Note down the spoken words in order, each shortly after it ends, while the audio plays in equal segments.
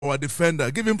our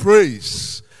defender. Give him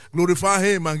praise. Glorify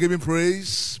him and give him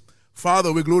praise.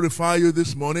 Father, we glorify you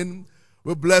this morning.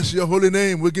 We bless your holy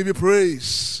name. We give you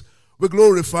praise. We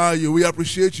glorify you. We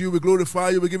appreciate you. We glorify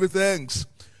you. We give you thanks.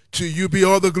 To you be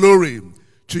all the glory.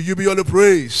 To you be all the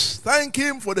praise. Thank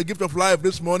him for the gift of life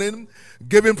this morning.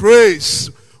 Give him praise.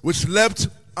 We slept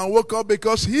and woke up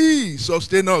because he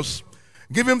sustained us.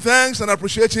 Give him thanks and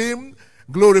appreciate him.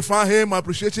 Glorify him,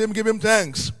 appreciate him, give him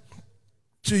thanks.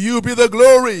 To you be the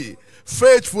glory,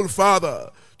 faithful Father.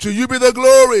 To you be the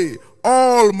glory,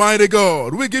 Almighty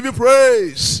God. We give you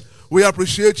praise. We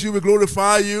appreciate you, we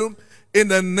glorify you in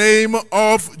the name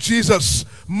of Jesus.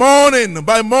 Morning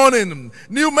by morning,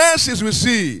 new mercies we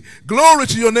see. Glory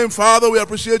to your name, Father. We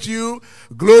appreciate you.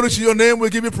 Glory to your name. We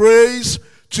give you praise.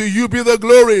 To you be the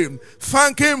glory.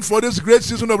 Thank him for this great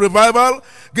season of revival.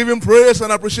 Give him praise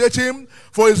and appreciate him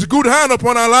for his good hand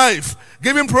upon our life.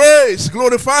 Give him praise.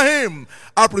 Glorify him.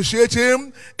 Appreciate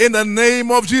him in the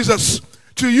name of Jesus.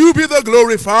 To you be the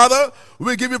glory, Father.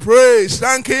 We give you praise.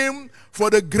 Thank him for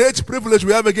the great privilege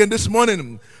we have again this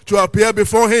morning to appear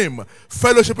before him,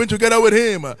 fellowshipping together with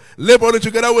him, laboring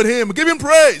together with him. Give him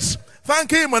praise.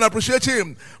 Thank him and appreciate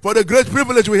him for the great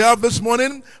privilege we have this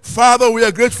morning. Father, we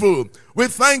are grateful. We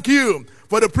thank you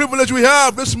for the privilege we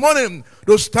have this morning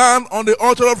to stand on the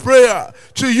altar of prayer.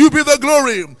 To you be the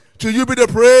glory. To you be the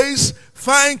praise.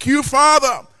 Thank you,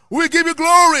 Father. We give you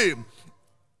glory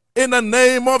in the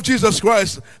name of Jesus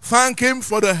Christ. Thank him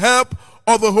for the help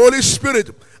of the Holy Spirit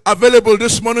available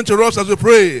this morning to us as we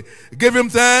pray. Give him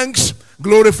thanks.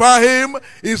 Glorify him.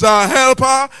 He's our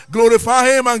helper. Glorify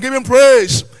him and give him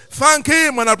praise. Thank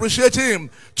him and appreciate him.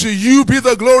 To you be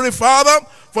the glory, Father,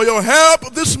 for your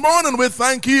help this morning. We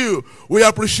thank you. We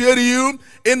appreciate you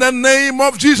in the name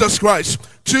of Jesus Christ.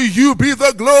 To you be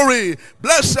the glory.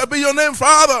 Blessed be your name,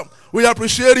 Father. We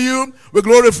appreciate you. We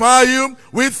glorify you.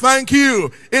 We thank you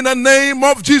in the name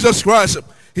of Jesus Christ.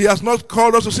 He has not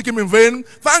called us to seek him in vain.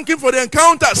 Thank him for the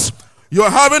encounters you're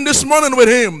having this morning with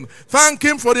him. Thank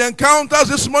him for the encounters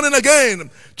this morning again.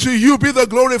 To you be the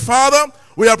glory, Father.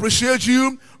 We appreciate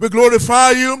you. We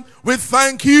glorify you. We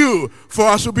thank you for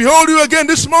us to behold you again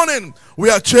this morning. We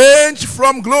are changed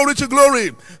from glory to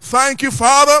glory. Thank you,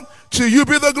 Father. To you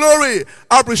be the glory.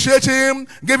 Appreciate him.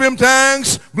 Give him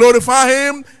thanks. Glorify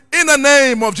him in the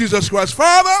name of Jesus Christ.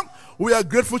 Father, we are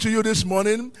grateful to you this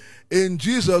morning. In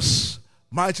Jesus'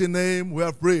 mighty name we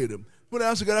have prayed. Put our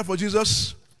hands together for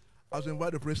Jesus as we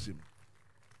invite the praise team.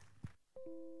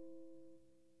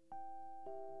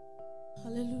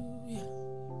 Hallelujah.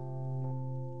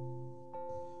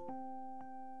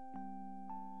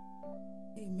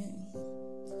 Amen.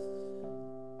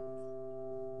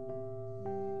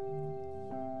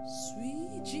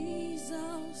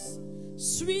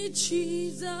 Sweet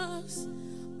Jesus,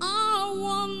 how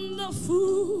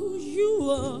wonderful you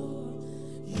are.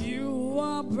 You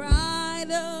are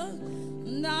brighter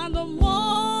than the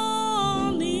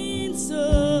morning sun,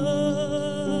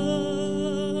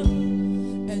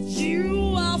 and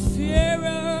you are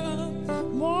fairer,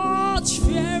 much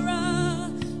fairer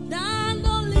than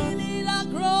the lily that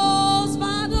grows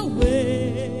by the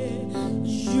way.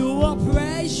 You are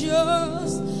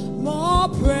precious, more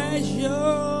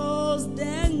precious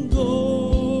than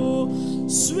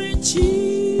gold. Sweet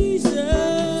Jesus,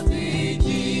 sweet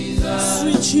Jesus,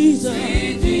 sweet Jesus,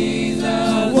 sweet Jesus,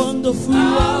 how wonderful you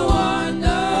are.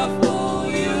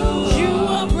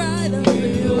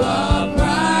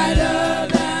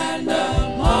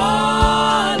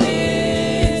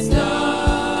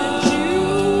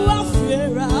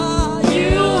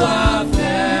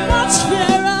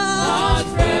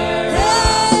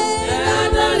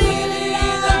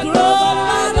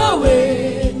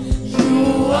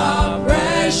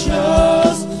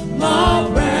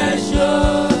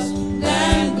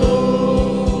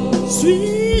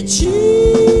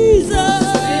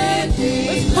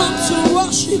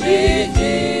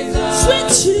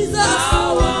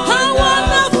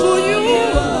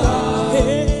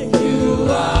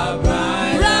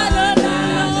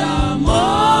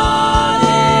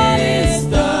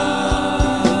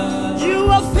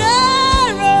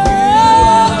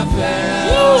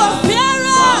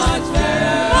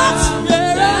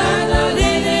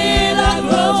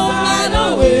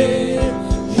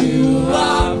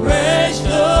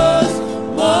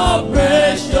 more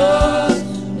precious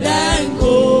than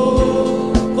gold.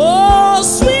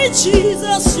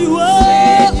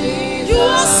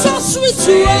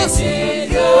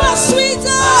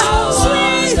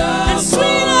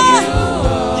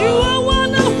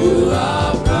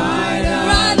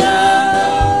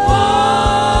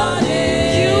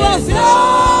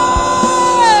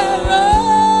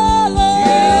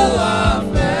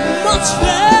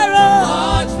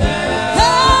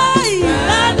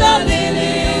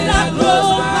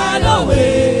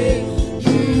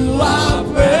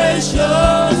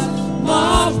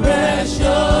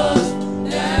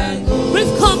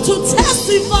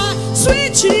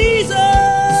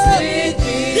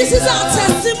 is our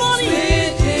testimony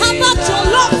about your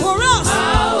love for us.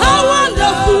 How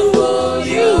wonderful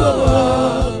you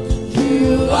are.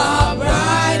 You are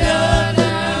brighter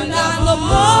than the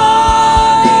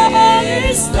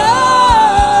morning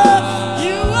star.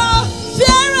 You are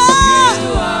fairer,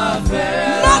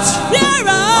 much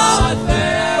fairer,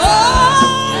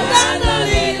 than the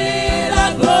lily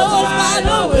that grows by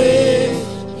the way.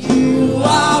 You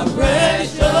are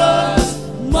precious,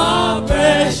 more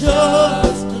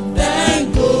precious than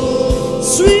gold.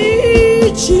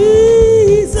 Sweet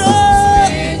Jesus,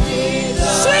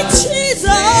 sweet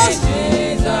Jesus,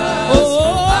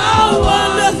 oh, how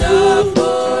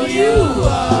wonderful you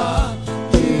are.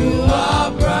 You are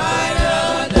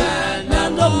brighter than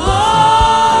the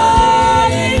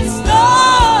morning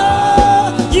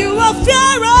star. You are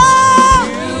fairer,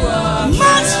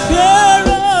 much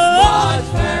fairer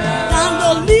than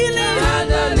the lily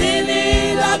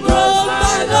that grows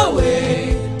by the way.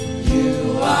 You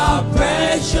are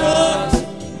precious,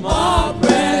 more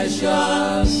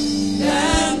precious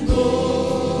than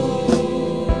gold.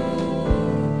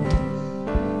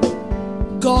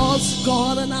 God's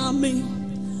got an army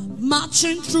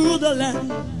marching through the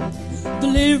land.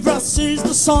 Deliverance is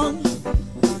the song,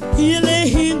 healing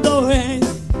in the rain,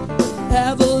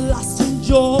 everlasting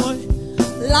joy,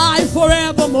 life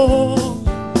forevermore.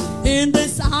 In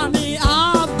this army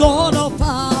I've got a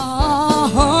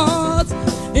part.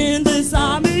 In this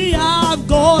army I've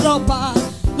got a part.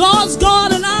 God's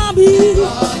got an army.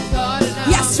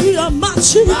 Yes, we are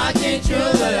marching. Marching through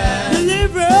the land.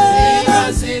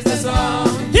 Deliverance, Is the song.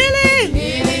 healing,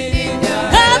 Healing in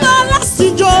your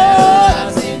everlasting joy,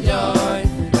 everlasting joy.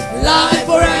 life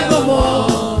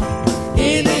forevermore.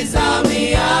 In this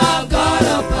army I've got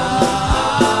a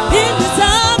part. In this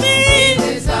army,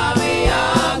 This army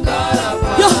I've got a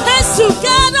part. your hands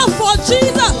together for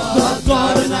Jesus. God's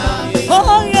got an army.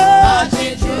 Oh yeah.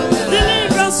 Marching through the land.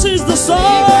 Deliverance is the song.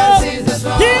 Deliverance is the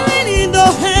song. Healing in the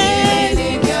hand.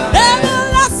 Healing in your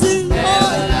Everlasting joy.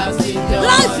 everlasting joy. Life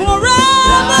Life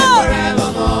forever.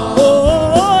 forevermore.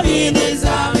 Oh, In this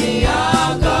army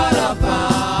I've got a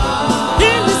part.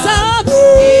 in this In army.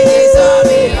 this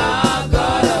army I've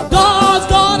got a part. God's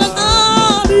got an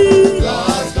army.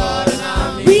 God's got an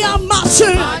army. We are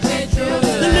marching. Marching through the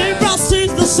land. Deliverance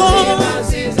is the song.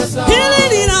 Deliverance is the song.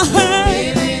 Healing in our hand.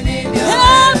 Healing in your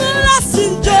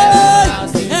Everlasting joy.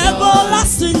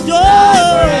 Everlasting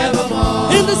joy.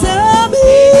 forevermore. In this army.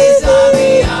 This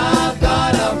army I've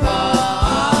got a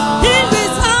part. In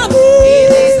this In army.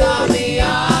 this army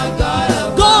I've got a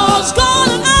part. God's got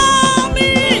an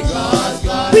army. God's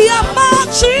got We are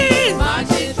marching.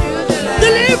 marching through the land.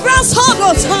 Deliverance all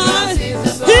the time.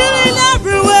 Healing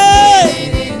everywhere.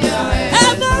 Healing in your hand.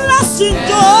 Everlasting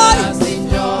joy. Everlasting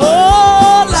joy. Oh,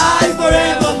 life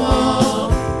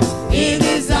Forevermore. In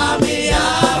this army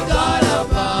I've got a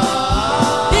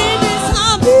part. in this In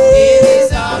army.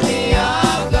 this army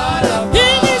I've got a part.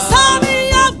 In this army,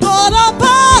 I've got a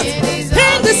part. In this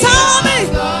In this army.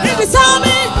 In this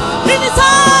army. In this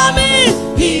army.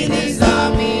 In this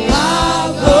army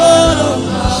I've got a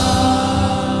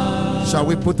part. Shall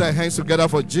we put our hands together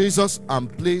for Jesus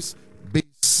and please be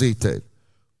seated?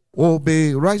 We'll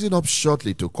be rising up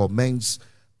shortly to commence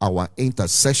our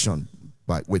intercession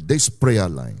with this prayer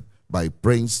line by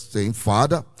praying, saying,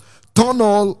 Father, turn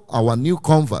all our new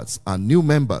converts and new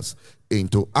members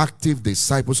into active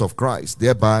disciples of Christ,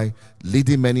 thereby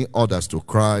leading many others to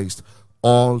Christ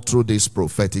all through this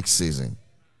prophetic season.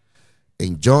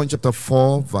 In John chapter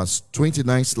 4, verse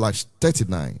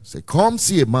 29/39, say, come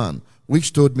see a man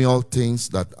which told me all things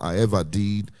that I ever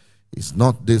did. Is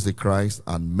not this the Christ?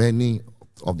 And many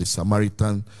of the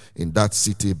Samaritans in that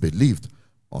city believed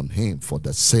on him for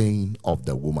the saying of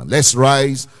the woman. Let's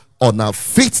rise on our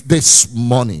feet this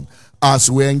morning as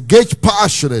we engage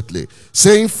passionately,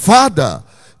 saying, Father,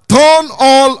 turn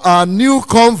all our new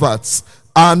converts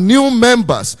and new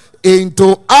members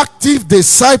into active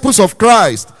disciples of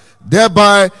Christ,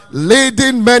 thereby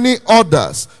leading many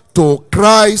others to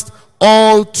Christ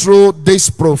all through this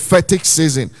prophetic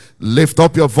season. Lift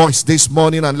up your voice this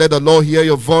morning and let the Lord hear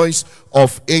your voice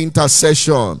of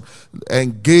intercession.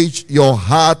 Engage your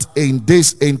heart in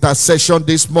this intercession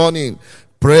this morning,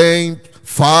 praying,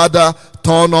 Father,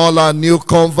 turn all our new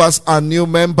converts and new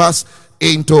members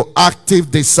into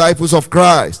active disciples of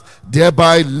Christ,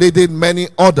 thereby leading many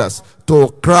others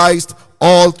to Christ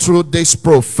all through this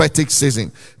prophetic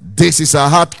season. This is a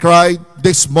heart cry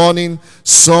this morning.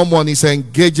 Someone is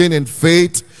engaging in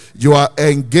faith. You are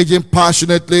engaging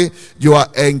passionately. You are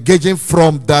engaging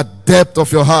from the depth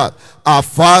of your heart. Our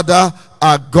Father,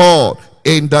 our God,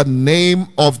 in the name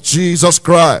of Jesus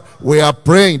Christ. We are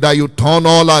praying that you turn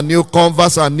all our new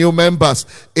converts and new members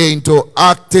into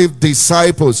active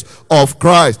disciples of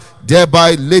Christ,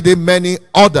 thereby leading many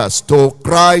others to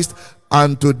Christ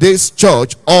and to this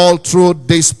church all through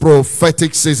this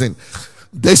prophetic season.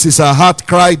 This is a heart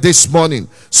cry this morning.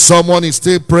 Someone is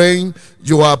still praying.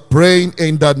 You are praying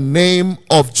in the name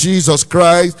of Jesus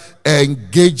Christ,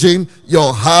 engaging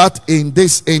your heart in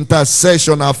this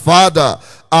intercession. Our Father,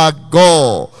 our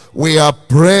God, we are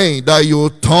praying that you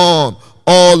turn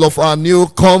all of our new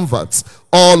converts,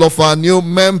 all of our new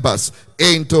members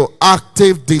into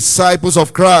active disciples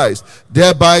of Christ,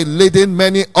 thereby leading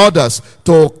many others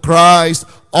to Christ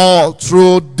all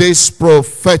through this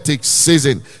prophetic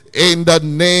season. In the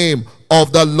name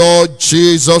of the Lord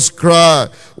Jesus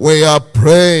Christ, we are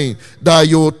praying that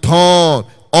you turn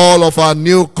all of our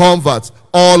new converts,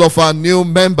 all of our new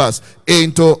members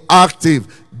into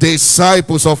active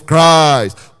disciples of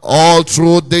Christ all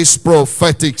through this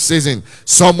prophetic season.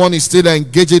 Someone is still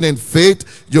engaging in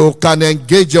faith. You can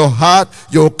engage your heart.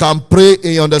 You can pray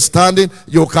in understanding.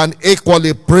 You can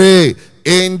equally pray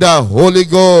in the Holy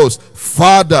Ghost.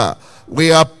 Father,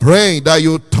 we are praying that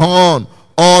you turn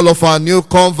all of our new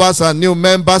converts and new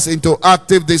members into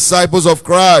active disciples of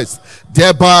Christ,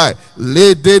 thereby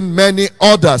leading many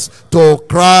others to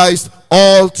Christ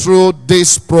all through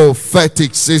this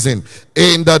prophetic season.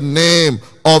 In the name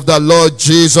of the Lord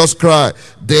Jesus Christ,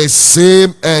 the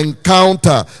same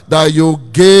encounter that you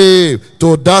gave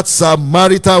to that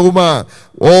Samaritan woman,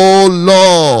 oh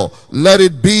Lord, let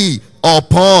it be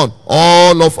upon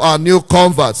all of our new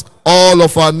converts, all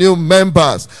of our new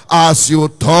members, as you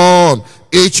turn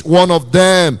each one of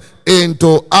them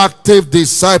into active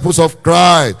disciples of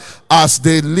Christ, as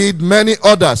they lead many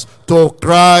others to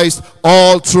Christ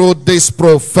all through this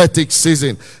prophetic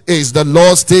season. Is the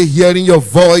Lord still hearing your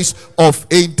voice of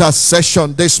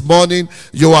intercession this morning?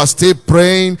 You are still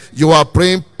praying. You are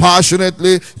praying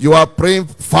passionately. You are praying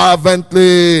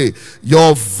fervently.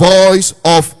 Your voice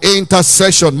of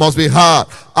intercession must be heard.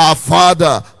 Our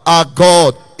Father, our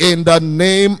God, in the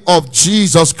name of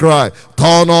Jesus Christ,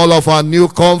 turn all of our new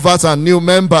converts and new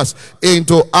members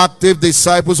into active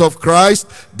disciples of Christ,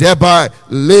 thereby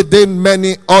leading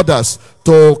many others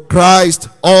to Christ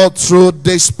all through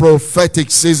this prophetic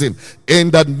season.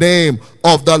 In the name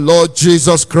of the Lord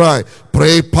Jesus Christ,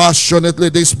 pray passionately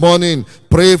this morning.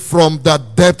 Pray from the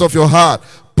depth of your heart.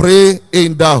 Pray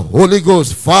in the Holy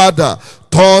Ghost. Father,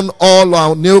 turn all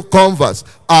our new converts,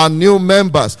 our new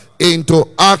members, into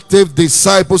active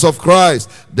disciples of Christ,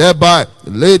 thereby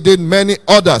leading many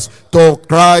others to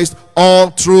Christ all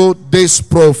through this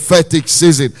prophetic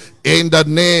season. In the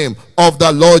name of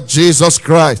the Lord Jesus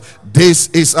Christ, this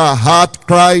is a heart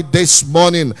cry this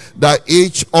morning, that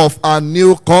each of our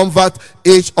new converts,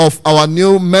 each of our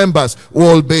new members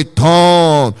will be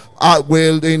turned,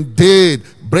 will indeed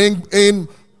bring in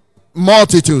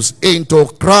multitudes into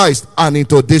Christ and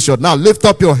into this church. Now lift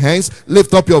up your hands,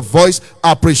 lift up your voice,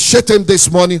 appreciate him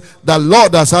this morning. The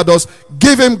Lord has had us.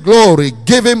 Give him glory,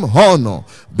 give him honor,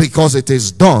 because it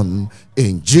is done.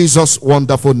 In Jesus'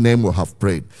 wonderful name we have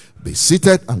prayed. Be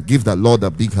seated and give the Lord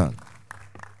a big hand.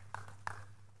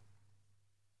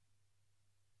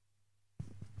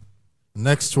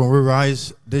 Next, when we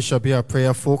rise, this shall be our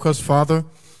prayer focus. Father,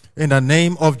 in the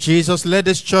name of Jesus, let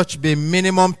this church be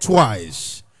minimum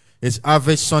twice its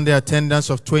average Sunday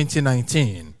attendance of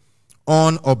 2019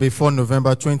 on or before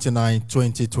November 29,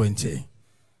 2020.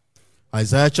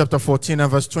 Isaiah chapter 14 and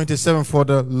verse 27, for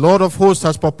the Lord of hosts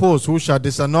has proposed, who shall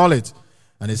disannul it?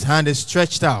 And his hand is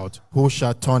stretched out, who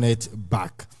shall turn it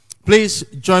back? Please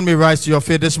join me, rise to your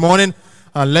feet this morning,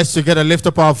 and let's together lift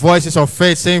up our voices of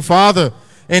faith, saying, Father,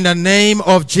 in the name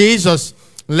of Jesus,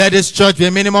 let this church be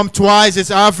minimum twice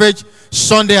its average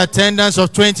Sunday attendance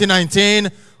of 2019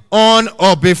 on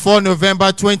or before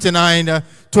November 29,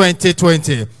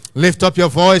 2020. Lift up your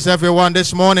voice, everyone,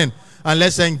 this morning, and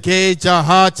let's engage our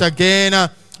hearts again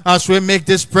as we make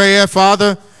this prayer.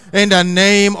 Father, in the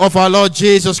name of our Lord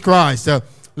Jesus Christ,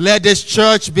 let this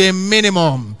church be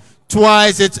minimum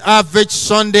twice its average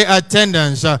Sunday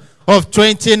attendance of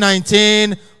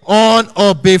 2019 on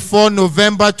or before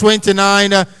November 29,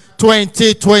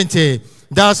 2020.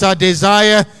 That's our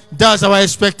desire. That's our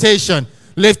expectation.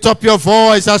 Lift up your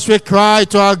voice as we cry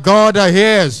to our God that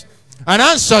hears and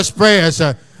answers prayers.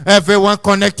 Everyone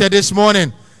connected this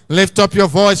morning, lift up your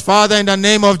voice. Father, in the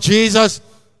name of Jesus,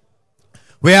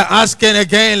 we are asking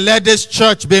again, let this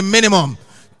church be minimum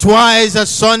twice a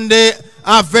Sunday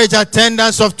average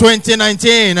attendance of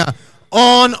 2019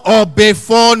 on or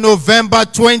before November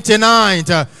 29,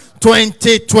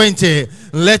 2020.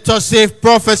 Let us see if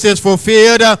prophecy is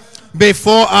fulfilled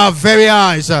before our very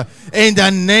eyes. In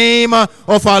the name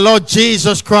of our Lord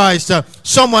Jesus Christ.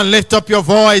 Someone lift up your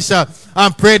voice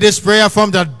and pray this prayer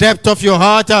from the depth of your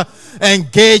heart.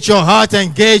 Engage your heart,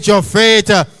 engage your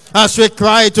faith as we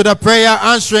cry to the prayer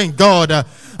answering God.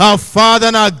 Our Father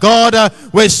and our God,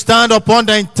 we stand upon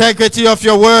the integrity of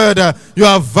your word. You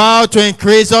have vowed to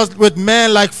increase us with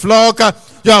men like flock.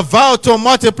 You have vowed to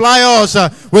multiply us.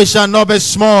 We shall not be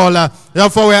small.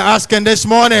 Therefore, we are asking this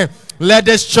morning, let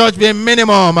this church be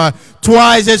minimum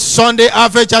twice its Sunday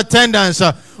average attendance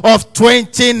of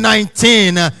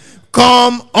 2019.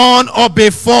 Come on or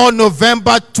before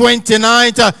November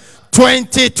 29th,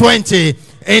 2020.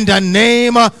 In the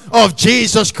name of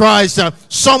Jesus Christ.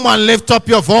 Someone lift up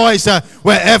your voice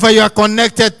wherever you are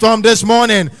connected from this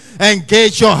morning.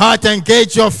 Engage your heart,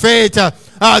 engage your faith.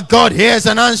 Our God hears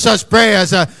and answers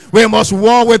prayers. We must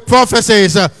war with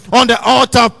prophecies on the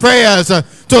altar of prayers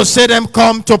to see them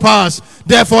come to pass.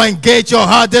 Therefore, engage your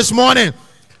heart this morning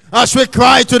as we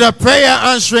cry to the prayer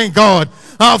answering God.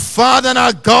 Our Father and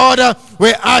our God,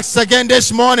 we ask again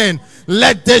this morning,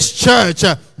 let this church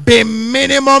be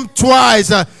minimum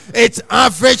twice its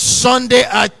average Sunday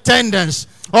attendance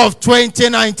of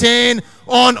 2019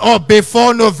 on or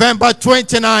before November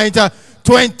 29th,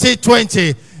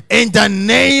 2020. In the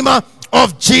name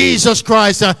of Jesus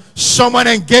Christ, someone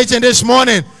engaging this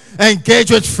morning,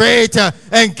 engage with faith,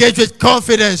 engage with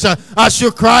confidence as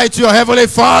you cry to your Heavenly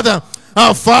Father.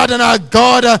 Our Father and our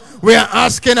God, we are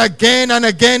asking again and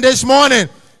again this morning,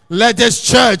 let this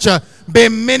church be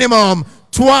minimum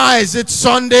twice its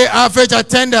Sunday average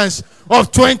attendance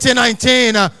of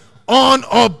 2019 on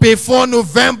or before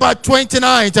November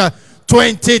 29th,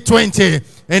 2020.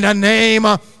 In the name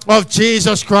of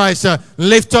Jesus Christ,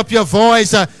 lift up your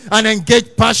voice and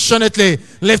engage passionately.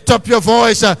 Lift up your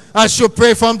voice as you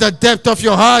pray from the depth of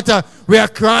your heart. We are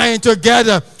crying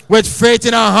together with faith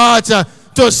in our hearts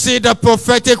to see the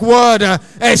prophetic word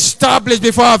established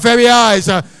before our very eyes.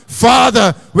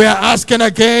 Father, we are asking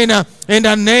again in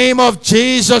the name of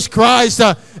Jesus Christ,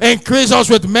 increase us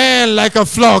with men like a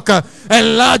flock,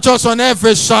 enlarge us on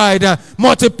every side,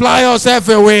 multiply us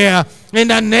everywhere in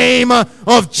the name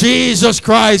of Jesus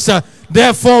Christ.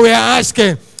 Therefore, we are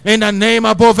asking in the name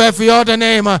above every other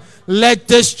name, let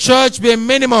this church be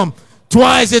minimum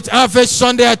twice its average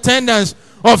Sunday attendance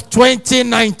of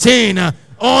 2019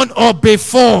 on or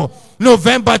before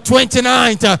November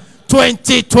 29th,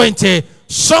 2020.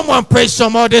 Someone pray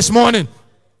some more this morning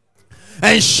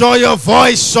and show your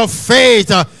voice of faith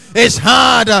is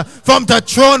heard from the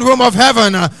throne room of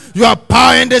heaven. You are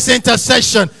powering this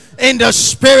intercession in the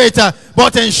spirit,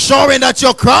 but ensuring that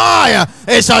your cry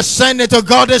is ascending to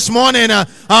God this morning.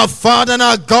 Our Father and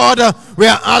our God, we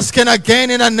are asking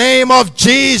again in the name of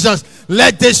Jesus,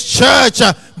 let this church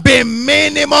be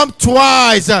minimum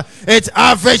twice its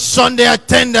average Sunday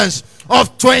attendance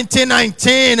of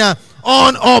 2019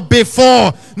 on or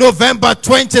before November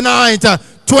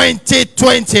 29th,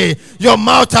 2020. Your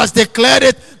mouth has declared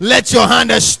it, let your hand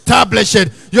establish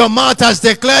it. Your mouth has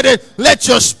declared it, let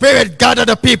your spirit gather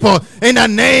the people in the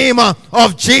name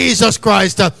of Jesus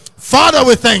Christ. Father,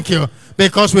 we thank you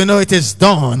because we know it is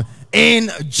done.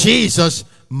 In Jesus'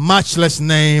 matchless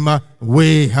name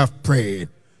we have prayed.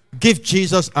 Give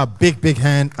Jesus a big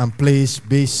hand and please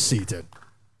be seated.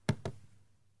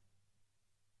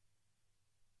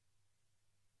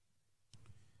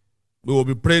 We will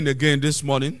be praying again this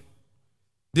morning.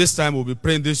 This time we'll be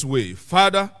praying this way.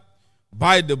 Father,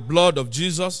 by the blood of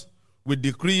Jesus, we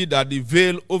decree that the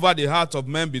veil over the hearts of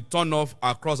men be torn off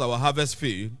across our harvest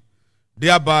field,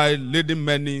 thereby leading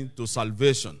many to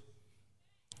salvation.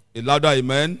 A louder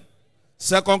amen.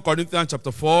 2 Corinthians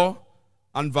chapter 4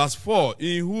 and verse 4.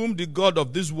 In whom the God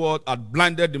of this world hath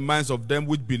blinded the minds of them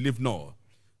which believe not,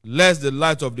 lest the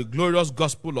light of the glorious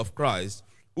gospel of Christ,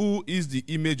 who is the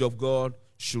image of God,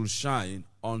 should shine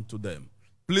unto them.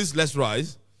 Please let's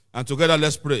rise and together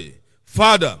let's pray.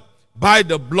 Father, by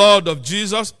the blood of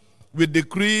Jesus, we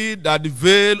decree that the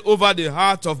veil over the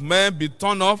heart of men be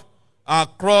torn off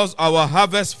across our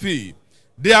harvest field,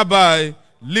 thereby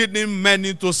leading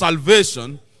many to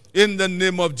salvation in the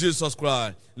name of Jesus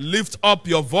Christ. Lift up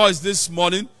your voice this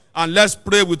morning and let's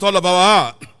pray with all of our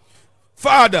heart.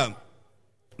 Father,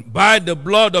 by the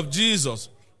blood of Jesus,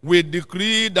 we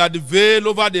decree that the veil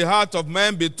over the heart of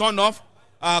men be torn off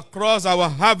across our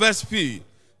harvest field,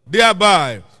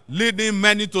 thereby leading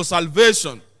many to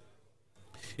salvation.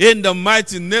 In the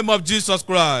mighty name of Jesus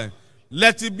Christ,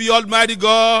 let it be, Almighty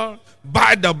God,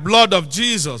 by the blood of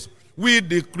Jesus, we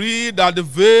decree that the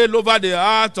veil over the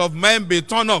heart of men be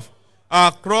torn off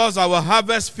across our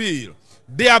harvest field,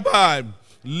 thereby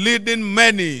leading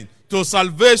many to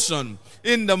salvation.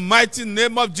 in the mighty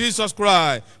name of Jesus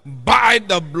Christ. By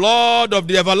the blood of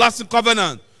the everlasting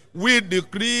covenant, we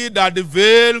decree that the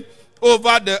veil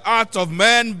over the heart of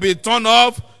men be torn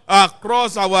off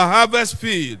across our harvest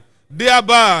field,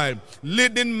 thereby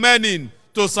leading many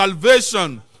to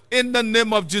salvation in the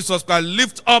name of Jesus Christ.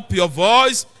 Lift up your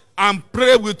voice and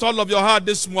pray with all of your heart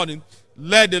this morning.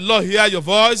 Let the Lord hear your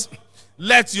voice.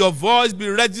 Let your voice be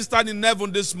registered in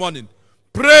heaven this morning.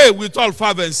 Pray with all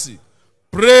fervency.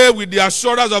 Pray with the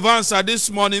assurance of answer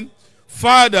this morning.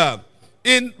 Father,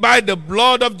 by the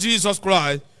blood of Jesus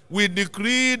Christ, we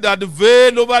decree that the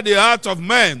veil over the heart of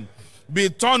men be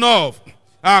torn off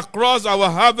across our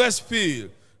harvest field,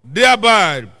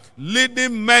 thereby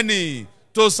leading many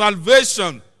to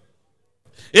salvation.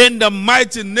 In the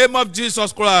mighty name of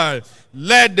Jesus Christ,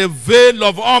 let the veil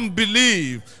of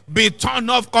unbelief be torn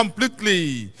off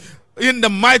completely. In the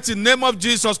mighty name of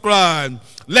Jesus Christ,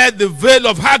 let the veil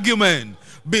of argument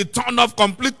be torn off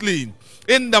completely.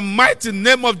 In the mighty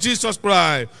name of Jesus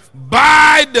Christ,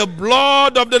 by the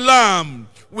blood of the Lamb,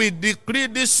 we decree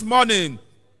this morning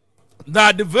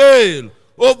that the veil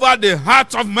over the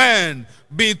heart of man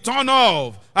be torn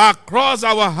off across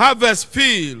our harvest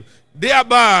field,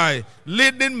 thereby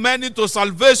leading many to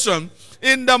salvation.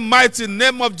 In the mighty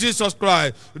name of Jesus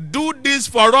Christ, do this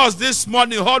for us this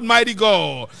morning, Almighty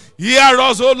God. Hear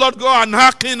us, O Lord God, and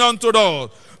hearken unto us.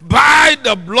 By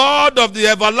the blood of the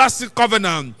everlasting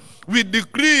covenant, we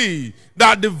decree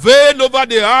that the veil over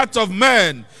the heart of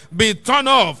men be torn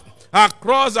off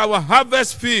across our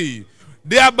harvest field,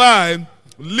 thereby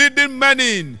leading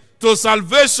many to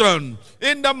salvation.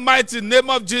 In the mighty name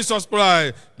of Jesus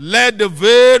Christ, let the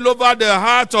veil over the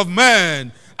heart of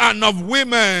men and of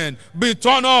women be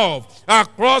torn off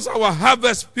across our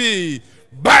harvest field.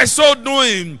 By so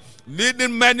doing,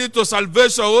 leading many to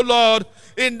salvation, O Lord,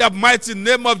 in the mighty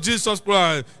name of Jesus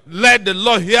Christ. Let the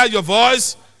Lord hear your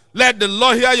voice. Let the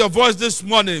Lord hear your voice this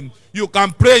morning. You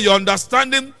can pray your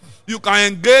understanding. You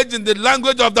can engage in the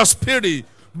language of the Spirit.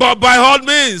 But by all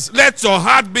means, let your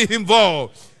heart be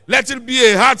involved. Let it be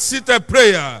a heart-seated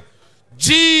prayer.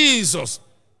 Jesus,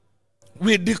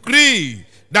 we decree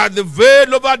that the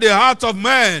veil over the heart of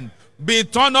man be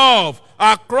torn off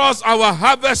across our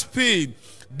harvest field,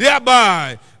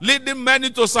 thereby leading many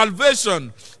to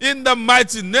salvation. In the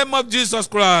mighty name of Jesus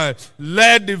Christ,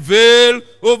 let the veil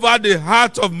over the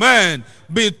heart of man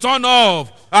be torn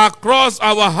off across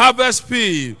our harvest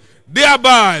field,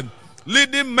 thereby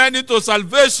leading many to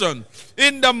salvation.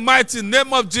 In the mighty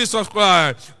name of Jesus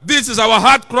Christ, this is our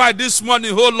heart cry this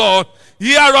morning, oh Lord.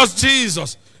 Hear us,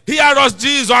 Jesus. Hear us,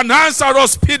 Jesus, and answer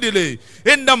us speedily.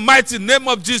 In the mighty name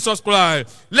of Jesus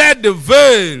Christ, let the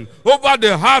veil over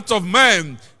the heart of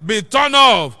man be torn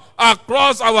off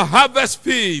across our harvest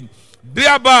field,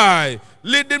 thereby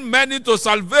leading many to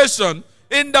salvation.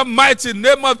 In the mighty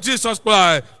name of Jesus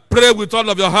Christ, pray with all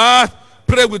of your heart.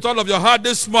 Pray with all of your heart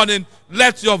this morning.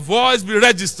 Let your voice be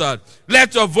registered.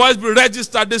 Let your voice be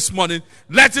registered this morning.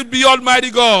 Let it be,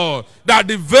 Almighty God, that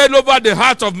the veil over the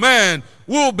heart of man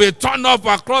will be torn off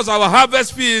across our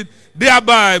harvest field,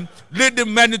 thereby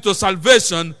leading many to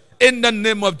salvation. In the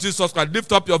name of Jesus Christ,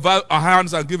 lift up your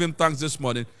hands and give him thanks this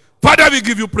morning. Father, we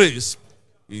give you praise.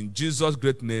 In Jesus'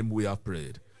 great name we have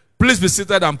prayed. Please be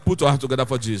seated and put your hands together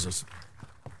for Jesus.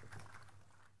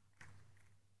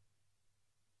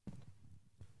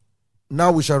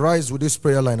 Now we shall rise with this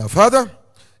prayer line. Father,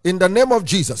 in the name of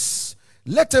Jesus,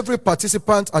 let every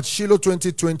participant at Shiloh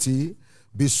 2020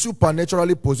 be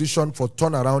supernaturally positioned for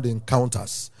turnaround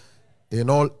encounters in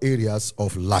all areas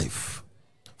of life.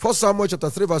 1 Samuel chapter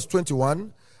 3 verse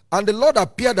 21, and the Lord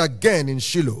appeared again in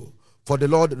Shiloh, for the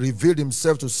Lord revealed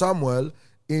himself to Samuel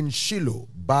in Shiloh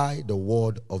by the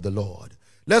word of the Lord.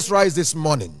 Let's rise this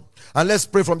morning and let's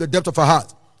pray from the depth of our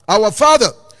heart. Our Father,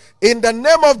 in the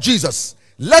name of Jesus,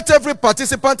 let every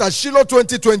participant at Shiloh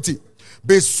 2020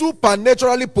 be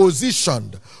supernaturally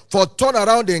positioned for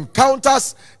turnaround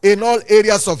encounters in all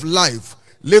areas of life.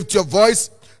 Lift your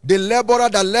voice. The laborer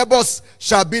that labors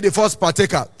shall be the first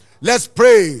partaker. Let's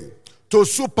pray to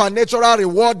supernatural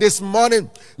reward this morning.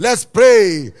 Let's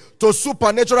pray to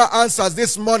supernatural answers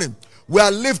this morning. We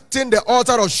are lifting the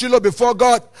altar of Shiloh before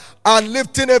God and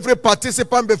lifting every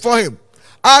participant before him,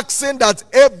 asking that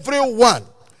everyone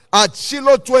at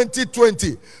Shiloh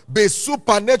 2020 be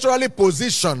supernaturally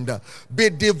positioned, be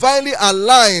divinely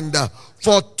aligned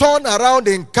for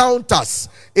turnaround encounters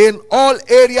in all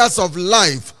areas of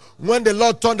life. When the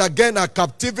Lord turned again our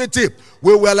captivity,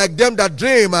 we were like them that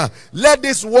dream. Let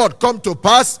this word come to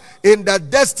pass in the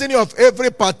destiny of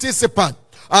every participant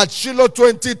at Shiloh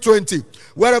 2020.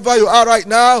 Wherever you are right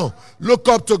now, look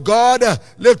up to God,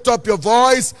 lift up your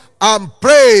voice and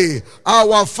pray.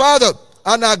 Our Father,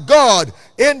 and our God,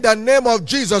 in the name of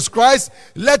Jesus Christ,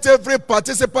 let every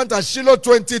participant at Shiloh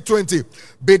 2020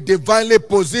 be divinely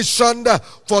positioned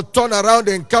for turnaround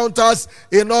encounters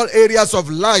in all areas of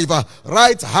life.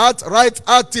 Right heart, right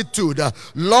attitude.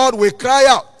 Lord, we cry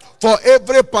out for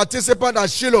every participant at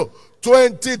Shiloh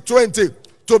 2020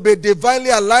 to be divinely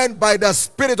aligned by the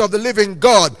Spirit of the living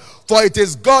God. For it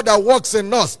is God that works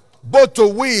in us, both to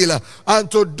will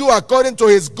and to do according to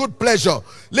his good pleasure.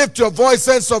 Lift your voice,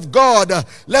 saints of God.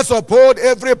 Let's uphold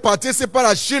every participant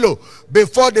at Shiloh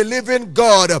before the living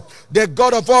God, the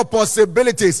God of all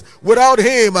possibilities. Without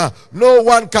him, no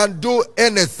one can do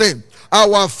anything.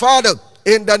 Our Father,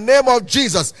 in the name of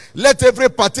Jesus, let every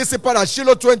participant at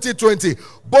Shiloh 2020,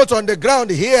 both on the ground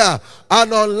here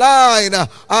and online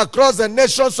across the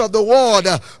nations of the world,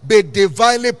 be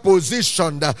divinely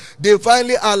positioned,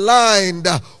 divinely aligned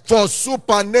for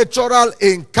supernatural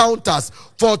encounters,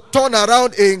 for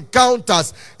turnaround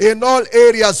encounters in all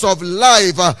areas of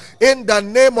life. In the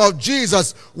name of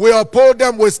Jesus, we uphold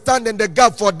them, we stand in the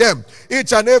gap for them,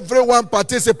 each and every one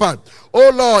participant. Oh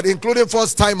Lord, including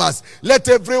first-timers, let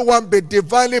everyone be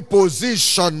divinely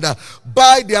positioned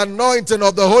by the anointing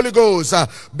of the Holy Ghost,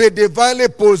 be divinely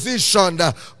positioned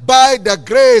by the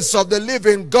grace of the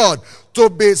living God to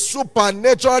be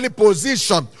supernaturally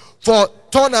positioned for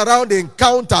turnaround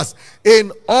encounters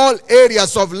in all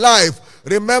areas of life.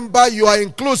 Remember, you are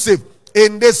inclusive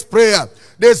in this prayer.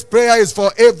 This prayer is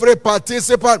for every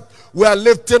participant. We are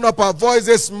lifting up our voice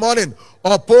this morning,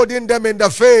 upholding them in the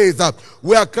faith.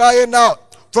 We are crying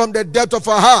out from the depth of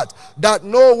our heart that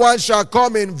no one shall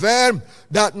come in vain,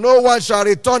 that no one shall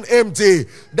return empty,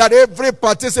 that every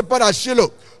participant at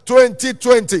Shiloh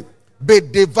 2020 be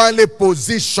divinely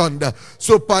positioned,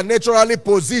 supernaturally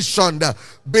positioned,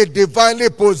 be divinely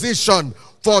positioned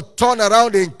for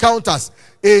turnaround encounters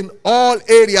in all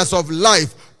areas of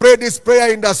life. Pray this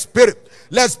prayer in the Spirit.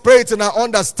 Let's pray it in our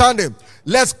understanding.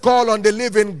 Let's call on the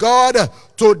living God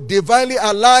to divinely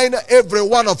align every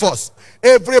one of us,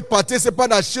 every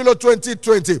participant at Shiloh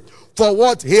 2020, for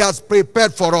what he has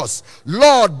prepared for us.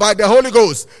 Lord, by the Holy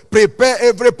Ghost, prepare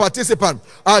every participant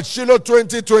at Shiloh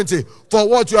 2020 for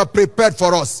what you have prepared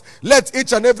for us. Let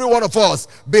each and every one of us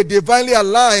be divinely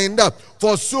aligned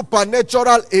for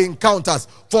supernatural encounters,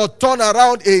 for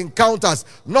turnaround encounters,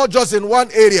 not just in one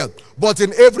area, but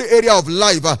in every area of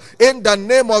life. In the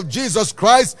name of Jesus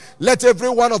Christ, let every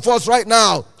one of us right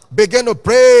now begin to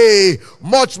pray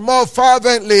much more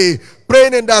fervently,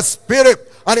 praying in the Spirit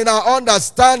and in our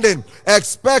understanding,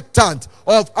 expectant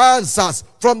of answers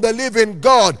from the living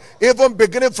God. Even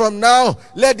beginning from now,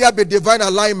 let there be divine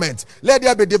alignment, let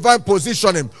there be divine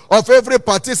positioning of every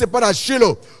participant at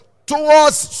Shiloh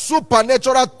towards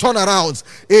supernatural turnarounds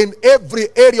in every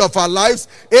area of our lives.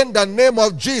 In the name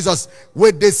of Jesus,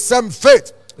 with the same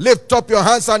faith, lift up your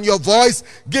hands and your voice.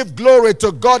 Give glory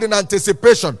to God in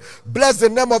anticipation. Bless the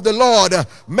name of the Lord,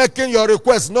 making your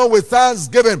request known with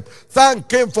thanksgiving.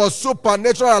 Thank him for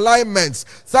supernatural alignments.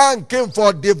 Thank him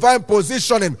for divine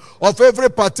positioning of every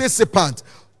participant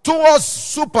towards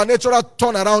supernatural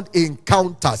turnaround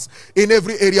encounters in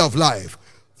every area of life.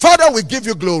 Father, we give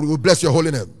you glory. We bless your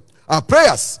holy name. Our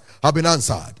prayers have been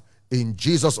answered. In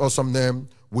Jesus' awesome name,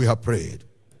 we have prayed.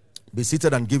 Be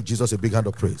seated and give Jesus a big hand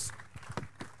of praise.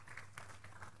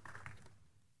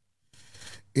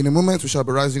 In a moment, we shall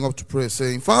be rising up to pray,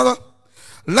 saying, Father,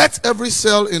 let every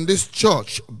cell in this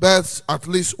church birth at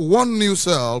least one new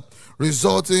cell,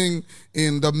 resulting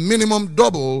in the minimum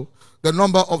double the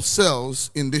number of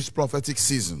cells in this prophetic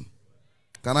season.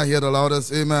 Can I hear the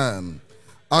loudest amen?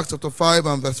 Acts chapter 5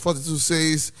 and verse 42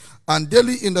 says, and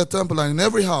daily in the temple and in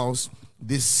every house,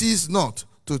 they cease not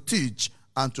to teach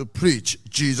and to preach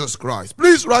Jesus Christ.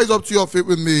 Please rise up to your feet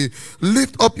with me.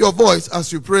 Lift up your voice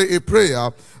as you pray a prayer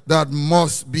that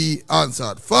must be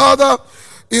answered. Father,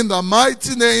 in the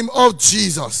mighty name of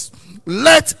Jesus,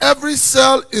 let every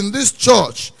cell in this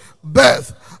church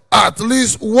birth at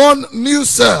least one new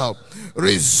cell,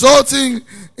 resulting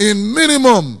in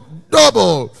minimum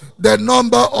double the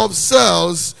number of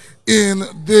cells in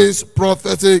this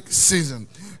prophetic season.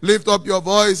 Lift up your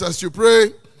voice as you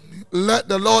pray. Let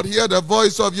the Lord hear the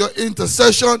voice of your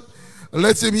intercession.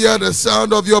 Let him hear the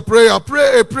sound of your prayer.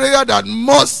 Pray a prayer that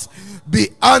must be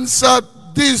answered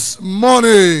this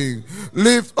morning.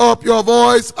 Lift up your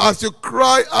voice as you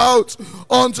cry out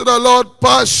unto the Lord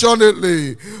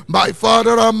passionately. My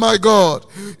Father and my God,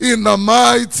 in the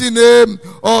mighty name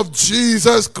of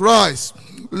Jesus Christ,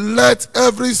 let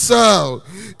every cell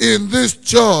in this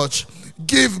church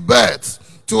give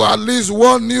birth to at least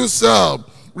one new cell,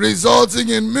 resulting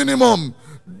in minimum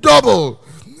double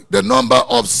the number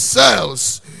of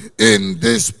cells in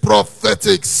this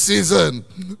prophetic season.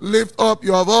 Lift up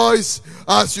your voice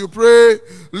as you pray.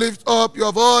 Lift up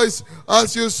your voice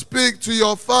as you speak to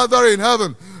your Father in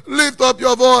heaven. Lift up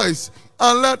your voice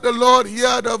and let the Lord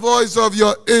hear the voice of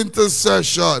your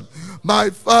intercession.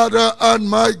 My Father and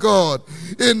my God,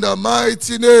 in the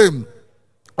mighty name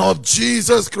of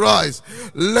Jesus Christ,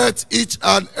 let each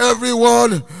and every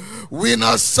one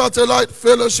Winner Satellite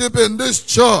Fellowship in this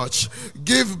church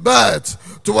give birth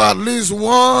to at least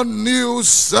one new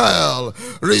cell,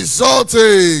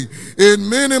 resulting in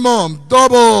minimum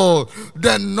double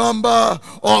the number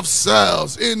of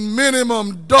cells, in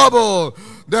minimum double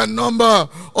the number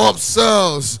of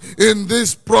cells in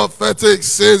this prophetic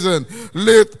season.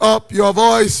 Lift up your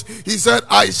voice. He said,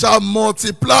 I shall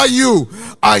multiply you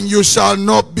and you shall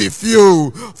not be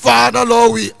few. Father,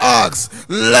 Lord, we ask,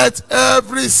 let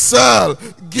every cell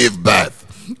give birth.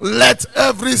 Let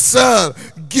every cell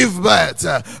give birth.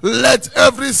 Let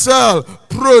every cell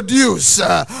produce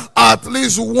at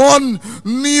least one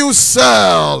new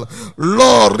cell,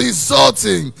 Lord,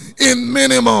 resulting in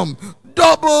minimum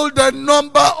double the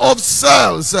number of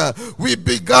cells we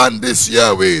began this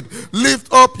year with.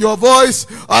 Lift up your voice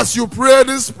as you pray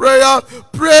this prayer.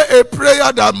 Pray a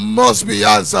prayer that must be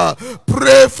answered.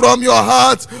 Pray from your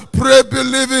heart. Pray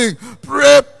believing.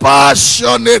 Pray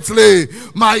passionately.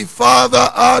 My Father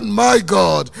and my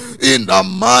God, in the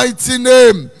mighty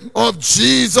name of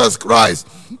Jesus Christ,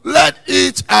 let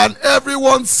each and every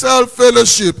one cell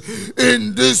fellowship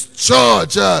in this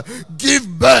church give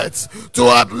birth to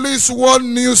at least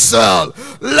one new cell.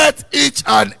 Let each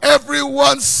and every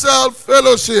one cell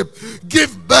fellowship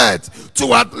give birth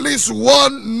to at least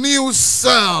one new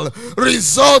cell,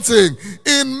 resulting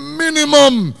in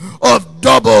minimum of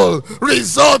double,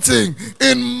 resulting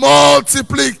in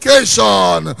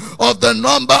multiplication of the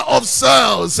number of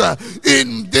cells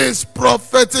in this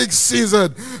prophetic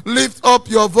season. Lift up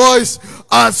your voice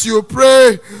as you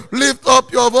pray. Lift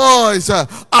up your voice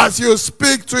as you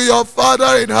speak to your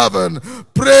Father in heaven.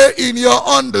 Pray in your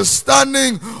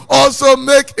understanding. Also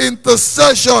make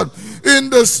intercession in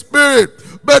the Spirit.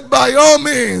 But by all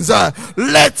means,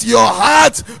 let your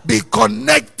heart be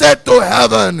connected to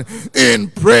heaven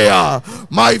in prayer.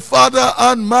 My Father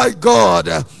and my God,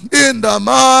 in the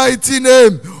mighty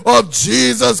name of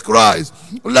Jesus Christ,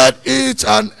 let each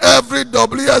and every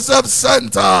WSF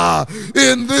center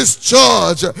in this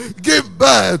church give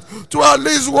birth to at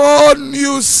least one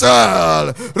new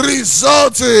cell,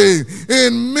 resulting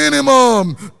in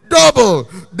minimum double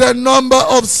the number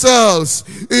of cells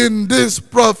in this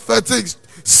prophetic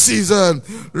season.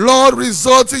 Lord,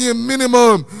 resulting in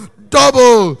minimum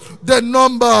double the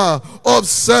number of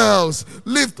cells.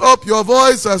 Lift up your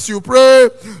voice as you pray.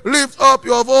 Lift up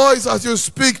your voice as you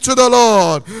speak to the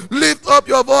Lord. Lift up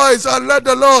your voice and let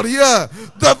the Lord hear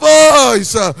the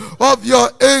voice of your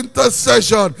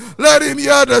intercession. Let him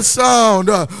hear the sound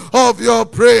of your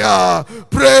prayer.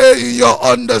 Pray in your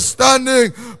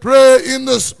understanding. Pray in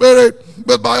the Spirit.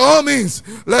 But by all means,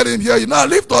 let him hear you. Now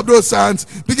lift up those hands.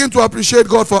 Begin to appreciate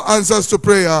God for answers to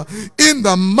prayer. In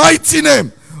the mighty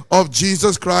name of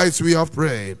Jesus Christ, we have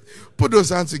prayed. Put those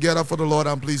hands together for the Lord,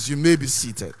 and please, you may be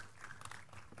seated.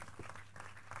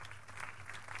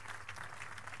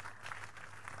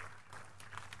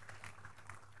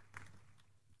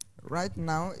 Right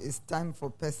now, it's time for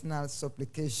personal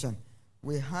supplication.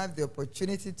 We have the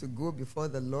opportunity to go before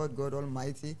the Lord God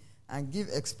Almighty and give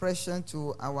expression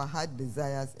to our heart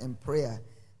desires in prayer.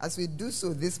 As we do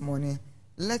so this morning,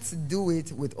 let's do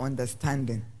it with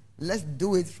understanding. Let's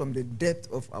do it from the depth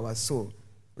of our soul.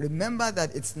 Remember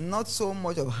that it's not so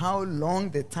much of how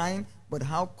long the time, but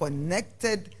how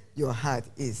connected your heart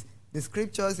is. The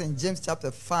scriptures in James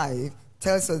chapter 5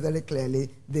 tells us very clearly,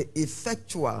 the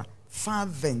effectual,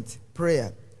 fervent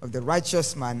prayer of the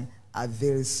righteous man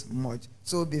avails much.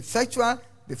 So be effectual,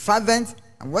 be fervent,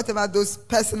 and whatever those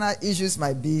personal issues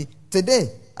might be,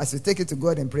 today, as you take it to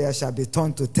God in prayer, shall be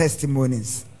turned to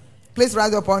testimonies. Please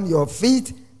rise upon your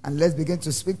feet and let's begin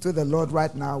to speak to the Lord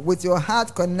right now with your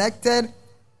heart connected,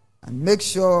 and make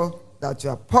sure that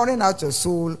you are pouring out your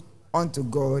soul unto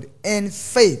God in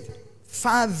faith,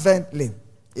 fervently,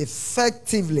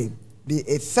 effectively, be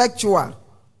effectual,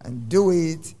 and do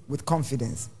it with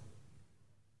confidence.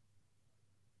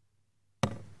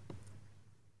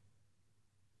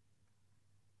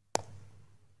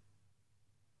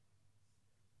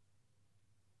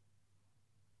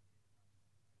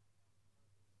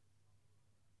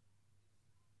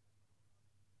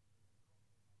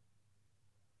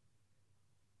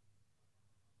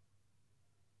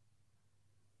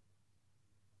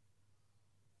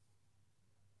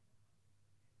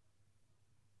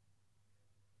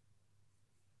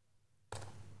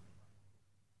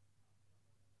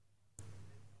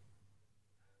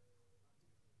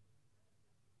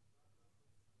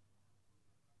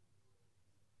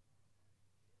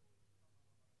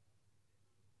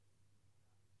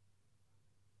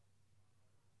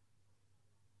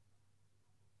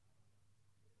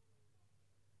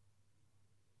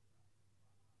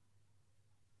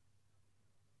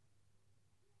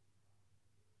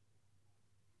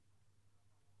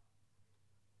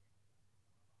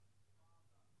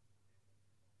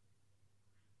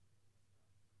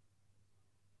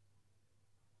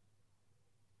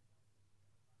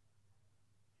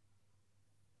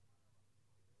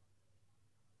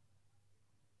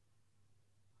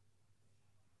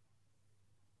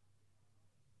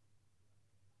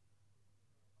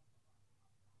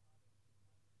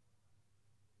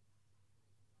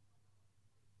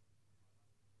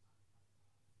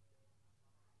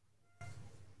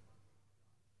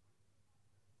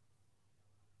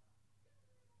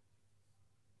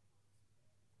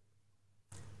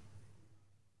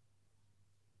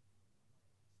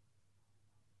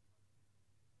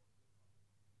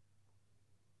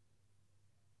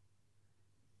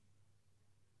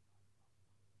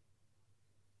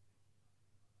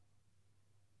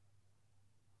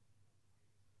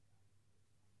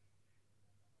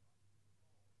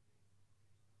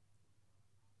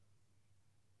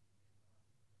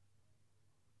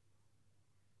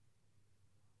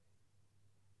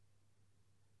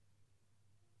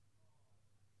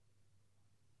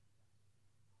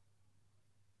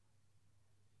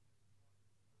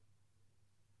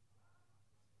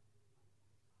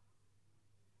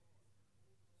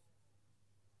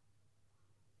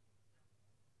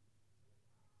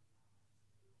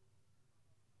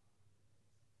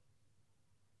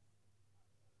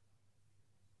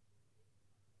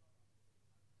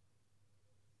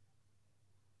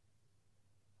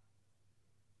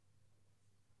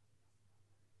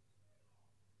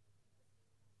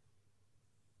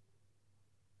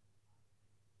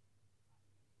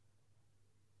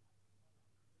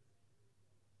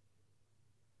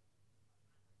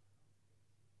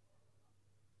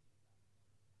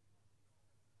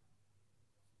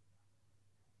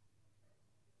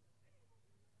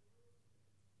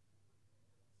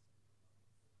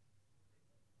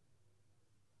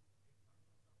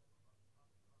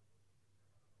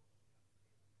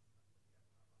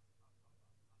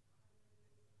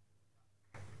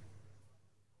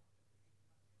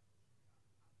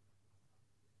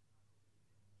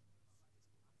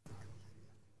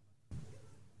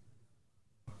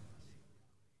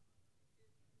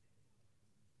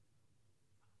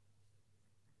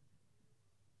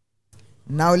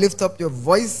 Now lift up your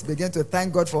voice. Begin to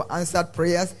thank God for answered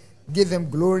prayers. Give him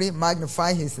glory.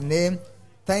 Magnify his name.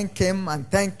 Thank him and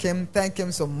thank him. Thank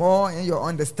him some more in your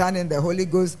understanding. The Holy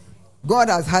Ghost, God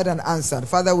has had an answer.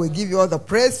 Father, we give you all the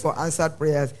praise for answered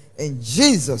prayers. In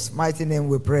Jesus' mighty name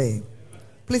we pray.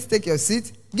 Please take your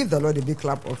seat. Give the Lord a big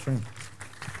clap offering.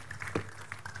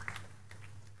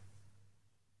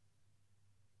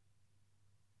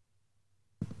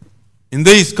 In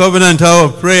this covenant hour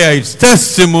of prayer, it's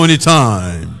testimony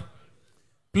time.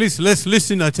 Please, let's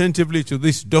listen attentively to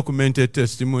these documented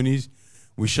testimonies.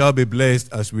 We shall be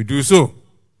blessed as we do so.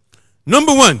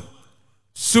 Number one,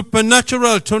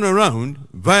 supernatural turnaround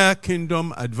via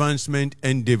kingdom advancement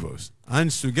endeavors.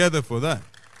 Hands together for that.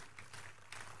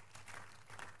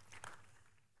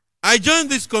 I joined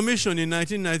this commission in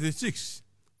 1996,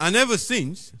 and ever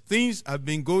since, things have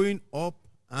been going up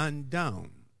and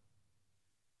down.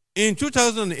 In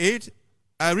 2008,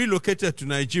 I relocated to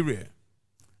Nigeria,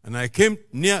 and I came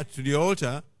near to the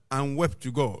altar and wept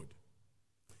to God.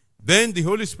 Then the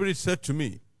Holy Spirit said to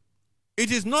me, "It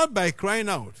is not by crying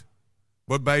out,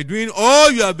 but by doing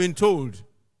all you have been told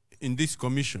in this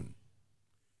commission."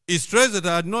 He stressed that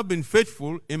I had not been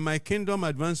faithful in my kingdom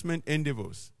advancement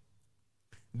endeavors.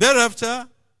 Thereafter,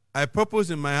 I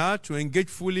purposed in my heart to engage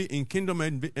fully in kingdom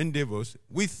endeavors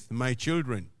with my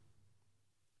children.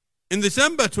 In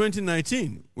December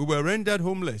 2019, we were rendered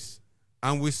homeless,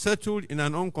 and we settled in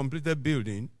an uncompleted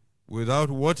building without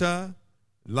water,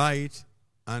 light,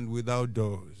 and without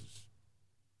doors.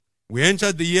 We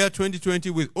entered the year 2020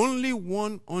 with only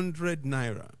 100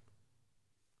 naira.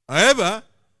 However,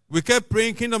 we kept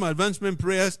praying kingdom advancement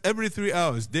prayers every 3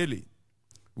 hours daily.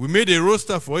 We made a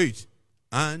roster for it,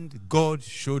 and God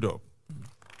showed up.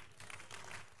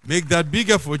 Make that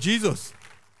bigger for Jesus.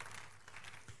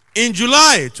 In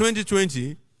July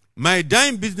 2020, my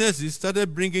dime businesses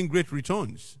started bringing great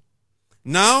returns.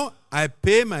 Now, I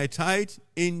pay my tithe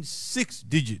in 6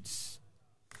 digits.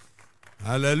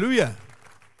 Hallelujah.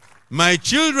 My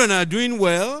children are doing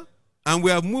well, and we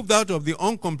have moved out of the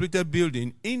uncompleted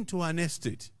building into an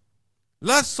estate.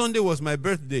 Last Sunday was my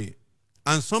birthday,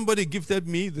 and somebody gifted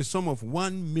me the sum of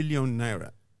 1 million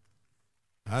naira.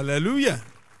 Hallelujah.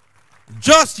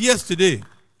 Just yesterday,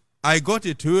 I got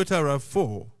a Toyota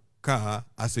RAV4 car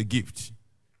as a gift.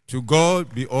 To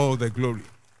God be all the glory.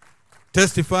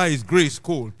 Testify His grace,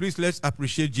 Cole. Please let's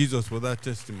appreciate Jesus for that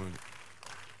testimony.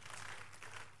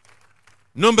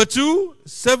 Number 2,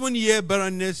 7-year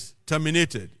barrenness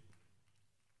terminated.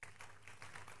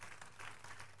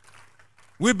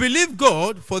 We believe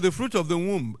God for the fruit of the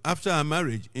womb after our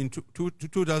marriage in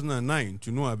 2009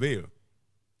 to no avail.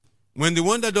 When the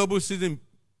Wonder Double season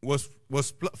was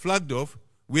flagged off,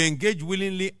 we engaged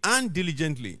willingly and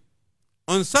diligently.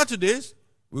 On Saturdays,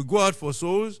 we go out for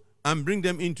souls and bring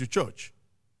them into church.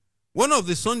 One of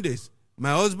the Sundays,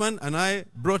 my husband and I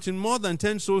brought in more than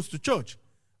 10 souls to church,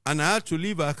 and I had to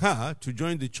leave our car to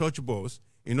join the church bus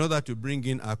in order to bring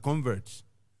in our converts.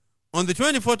 On the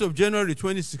 24th of January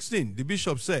 2016, the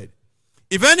bishop said,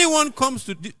 "If anyone comes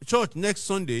to church next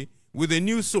Sunday with a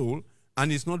new soul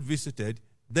and is not visited,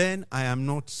 then I am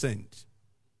not sent."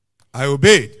 I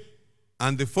obeyed,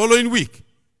 and the following week,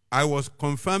 I was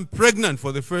confirmed pregnant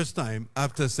for the first time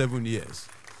after 7 years.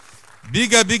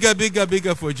 Bigger, bigger, bigger,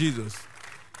 bigger for Jesus.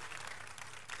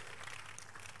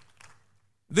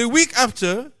 The week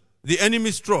after, the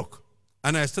enemy struck,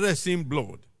 and I started seeing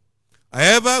blood.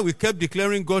 However, we kept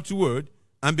declaring God's word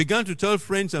and began to tell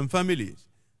friends and families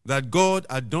that God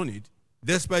had done it,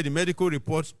 despite the medical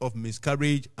reports of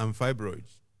miscarriage and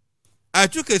fibroids. I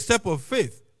took a step of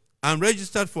faith and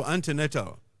registered for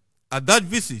antenatal. At that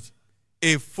visit,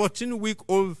 a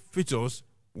 14-week-old fetus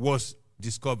was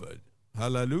discovered.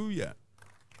 Hallelujah.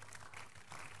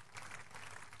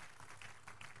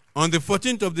 On the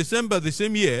 14th of December the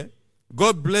same year,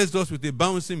 God blessed us with a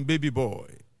bouncing baby boy.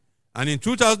 And in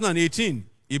 2018,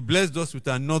 He blessed us with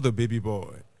another baby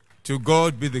boy. To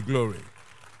God be the glory.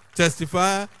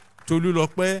 Testify, Tolu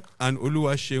Lokpe and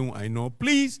Oluwaseun Aino.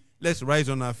 Please, let's rise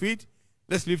on our feet.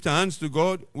 Let's lift our hands to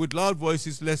God. With loud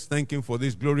voices, let's thank Him for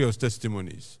these glorious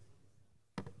testimonies.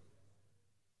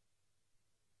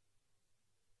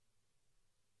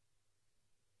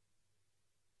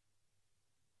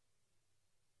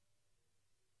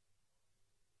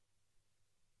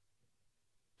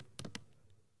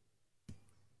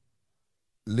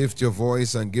 Lift your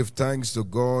voice and give thanks to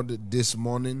God this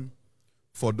morning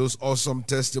for those awesome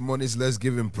testimonies. Let's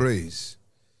give Him praise.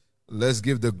 Let's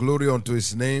give the glory unto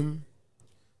His name.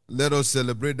 Let us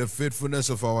celebrate the faithfulness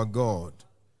of our God.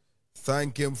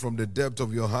 Thank Him from the depth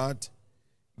of your heart.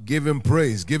 Give Him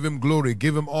praise, give Him glory,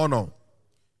 give Him honor.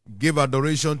 Give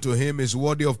adoration to him, he is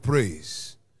worthy of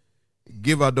praise.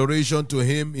 Give adoration to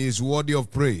him, he is worthy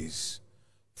of praise.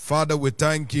 Father, we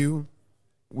thank you.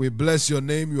 We bless your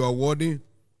name, you are worthy.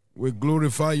 We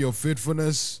glorify your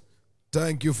faithfulness.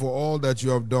 Thank you for all that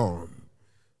you have done.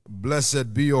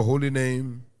 Blessed be your holy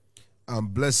name,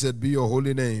 and blessed be your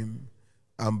holy name,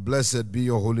 and blessed be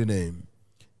your holy name.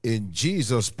 In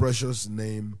Jesus' precious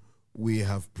name we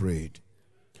have prayed.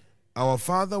 Our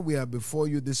Father, we are before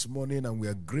you this morning, and we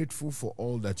are grateful for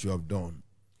all that you have done.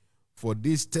 For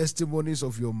these testimonies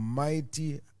of your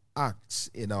mighty acts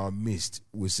in our midst,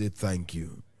 we say thank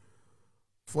you.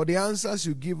 For the answers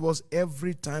you give us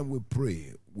every time we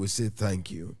pray, we say thank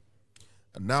you.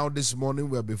 And now this morning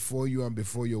we are before you and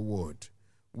before your word.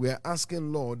 We are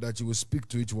asking, Lord, that you will speak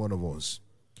to each one of us.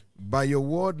 By your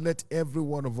word, let every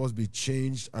one of us be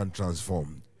changed and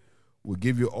transformed. We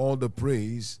give you all the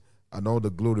praise and all the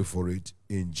glory for it.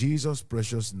 In Jesus'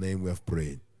 precious name we have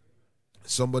prayed.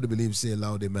 Somebody believe, say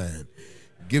aloud, amen.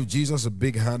 Give Jesus a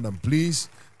big hand and please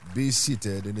be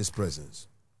seated in his presence.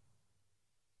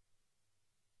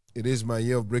 It is my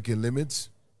year of breaking limits.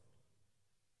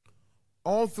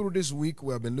 All through this week,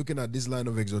 we have been looking at this line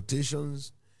of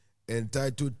exhortations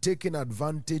entitled Taking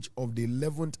Advantage of the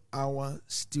 11th Hour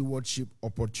Stewardship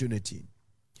Opportunity.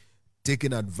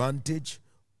 Taking advantage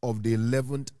of the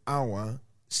 11th hour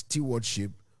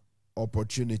stewardship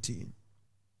opportunity.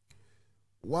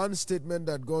 One statement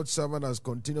that God's servant has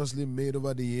continuously made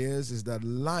over the years is that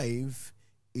life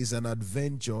is an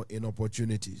adventure in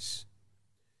opportunities.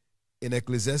 In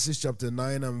Ecclesiastes chapter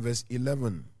 9 and verse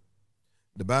 11,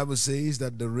 the Bible says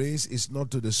that the race is not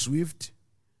to the swift,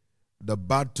 the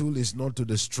battle is not to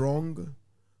the strong,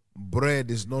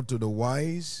 bread is not to the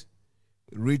wise,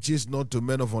 riches not to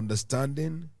men of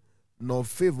understanding, nor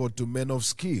favor to men of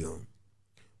skill,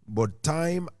 but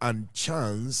time and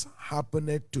chance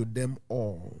happeneth to them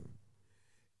all.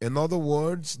 In other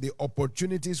words, the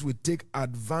opportunities we take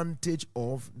advantage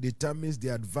of determines the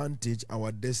advantage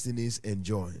our destinies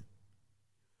enjoy.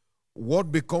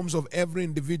 What becomes of every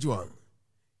individual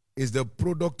is the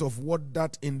product of what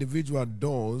that individual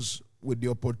does with the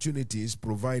opportunities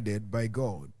provided by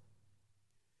God.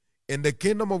 In the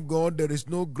kingdom of God, there is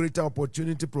no greater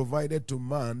opportunity provided to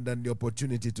man than the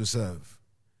opportunity to serve.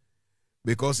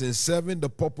 Because in serving the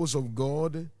purpose of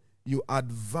God, you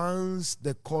advance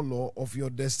the color of your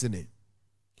destiny.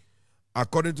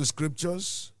 According to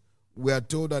scriptures, we are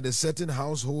told that a certain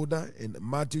householder in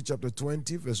Matthew chapter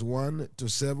 20, verse 1 to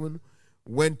 7,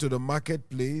 went to the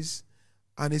marketplace,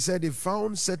 and he said he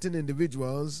found certain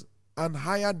individuals and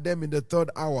hired them in the 3rd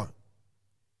hour.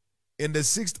 In the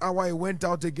 6th hour, he went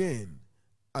out again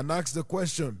and asked the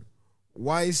question,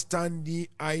 why stand ye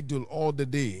idle all the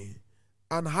day?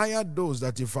 And hired those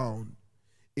that he found.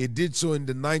 He did so in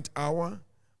the 9th hour,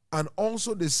 and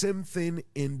also the same thing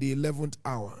in the 11th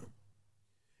hour.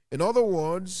 In other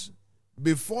words,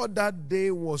 before that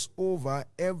day was over,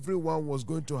 everyone was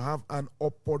going to have an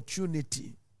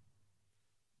opportunity.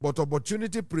 But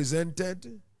opportunity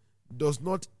presented does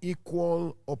not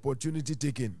equal opportunity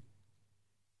taken.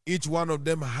 Each one of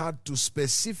them had to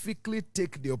specifically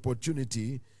take the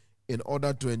opportunity in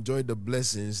order to enjoy the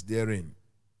blessings therein.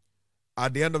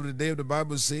 At the end of the day, the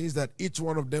Bible says that each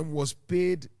one of them was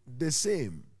paid the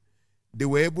same. They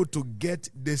were able to get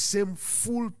the same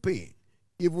full pay,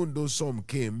 even though some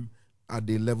came at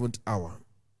the 11th hour.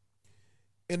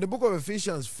 In the book of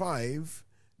Ephesians 5,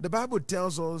 the Bible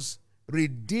tells us,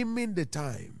 redeeming the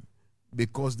time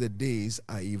because the days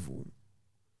are evil.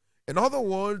 In other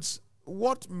words,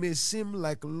 what may seem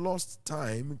like lost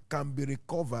time can be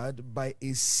recovered by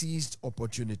a seized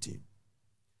opportunity.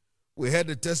 We heard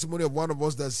the testimony of one of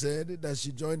us that said that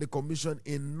she joined the commission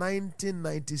in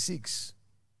 1996.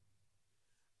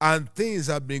 And things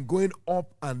have been going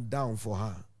up and down for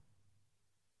her.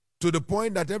 To the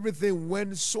point that everything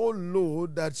went so low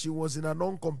that she was in an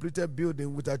uncompleted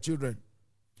building with her children,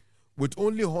 with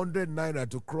only 100 naira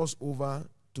to cross over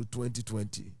to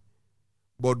 2020.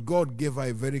 But God gave her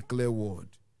a very clear word.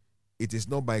 It is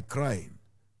not by crying,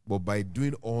 but by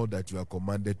doing all that you are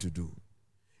commanded to do.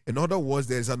 In other words,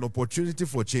 there is an opportunity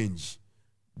for change,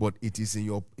 but it is in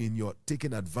your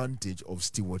taking advantage of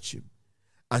stewardship.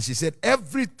 And she said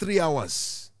every 3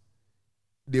 hours,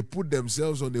 they put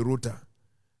themselves on the rota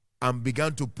and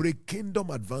began to pray kingdom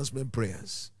advancement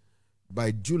prayers.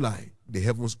 By July, the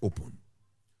heavens opened.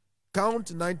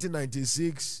 Count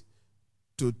 1996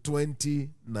 to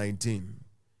 2019,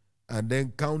 and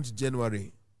then count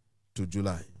January to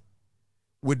July.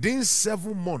 Within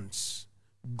 7 months,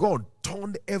 God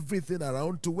turned everything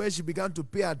around to where she began to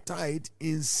pay her tithe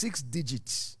in 6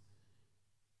 digits.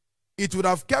 It would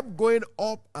have kept going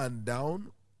up and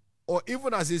down or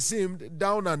even as it seemed,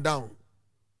 down and down.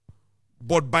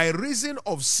 But by reason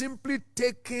of simply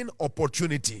taking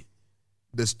opportunity,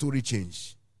 the story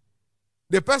changed.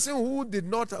 The person who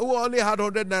only had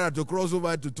 100 naira to cross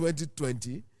over to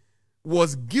 2020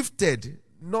 was gifted,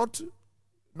 not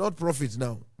profit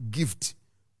now, gift,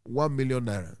 1 million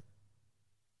naira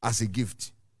as a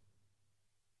gift.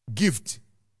 Gift,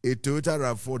 a Toyota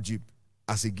RAV4 Jeep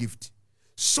as a gift.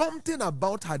 Something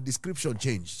about her description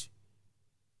changed.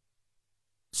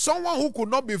 Someone who could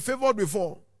not be favored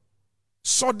before,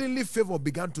 suddenly favor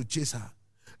began to chase her.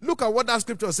 Look at what that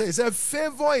scripture says. It says,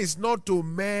 favor is not to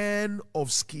men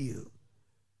of skill,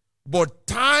 but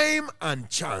time and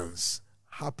chance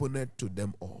happeneth to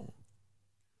them all.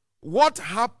 What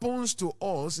happens to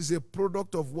us is a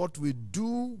product of what we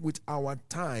do with our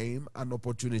time and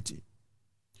opportunity.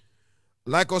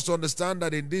 I'd like us to understand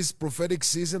that in this prophetic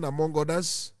season, among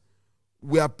others,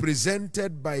 we are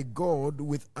presented by God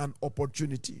with an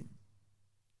opportunity.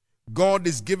 God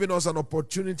is giving us an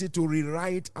opportunity to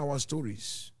rewrite our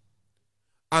stories,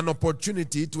 an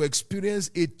opportunity to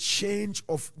experience a change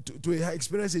of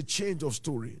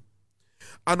story,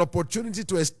 an opportunity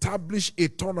to establish a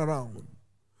turnaround.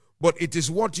 But it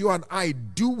is what you and I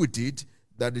do with it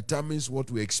that determines what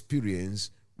we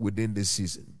experience within this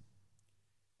season.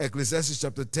 Ecclesiastes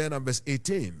chapter 10 and verse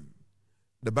 18.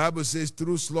 The Bible says,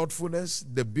 through slothfulness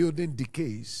the building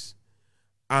decays,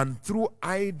 and through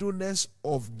idleness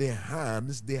of the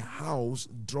hands the house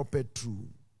droppeth through.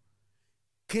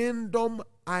 Kingdom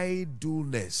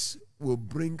idleness will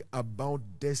bring about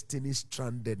destiny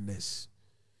strandedness.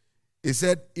 He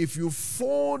said, if you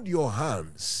fold your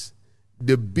hands,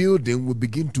 the building will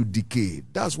begin to decay.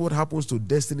 That's what happens to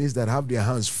destinies that have their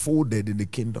hands folded in the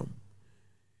kingdom.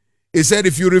 He said,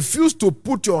 if you refuse to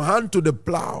put your hand to the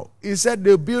plow, he said,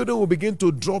 the building will begin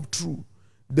to drop through.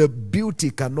 The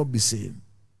beauty cannot be seen.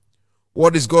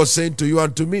 What is God saying to you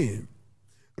and to me?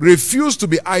 Refuse to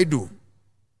be idle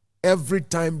every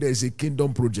time there is a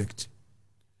kingdom project.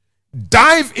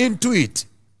 Dive into it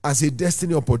as a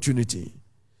destiny opportunity.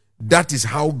 That is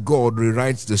how God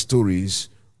rewrites the stories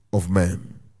of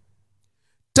men.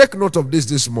 Take note of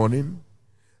this morning,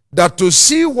 that to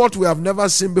see what we have never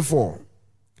seen before,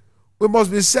 we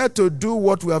must be set to do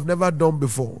what we have never done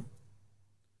before.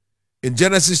 In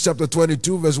Genesis chapter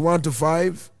 22, verse 1 to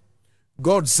 5,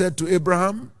 God said to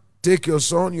Abraham, take your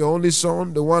son, your only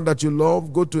son, the one that you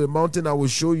love, go to a mountain I will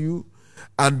show you,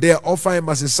 and there offer him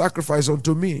as a sacrifice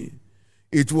unto me.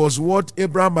 It was what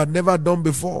Abraham had never done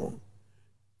before.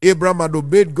 Abraham had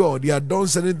obeyed God. He had done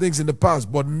certain things in the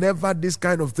past, but never this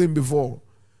kind of thing before.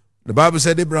 The Bible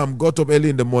said Abraham got up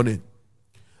early in the morning.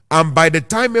 And by the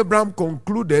time Abraham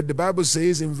concluded, the Bible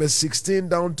says in verse 16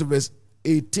 down to verse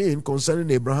 18 concerning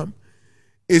Abraham,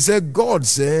 it said, God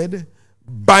said,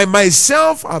 by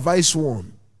myself have I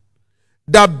sworn,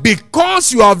 that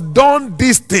because you have done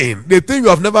this thing, the thing you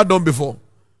have never done before,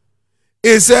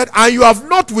 he said, and you have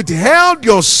not withheld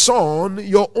your son,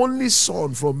 your only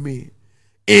son, from me,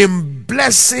 in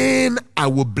blessing I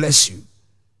will bless you,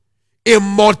 in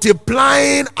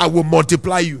multiplying I will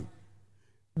multiply you.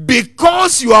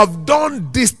 Because you have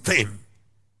done this thing,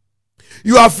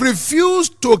 you have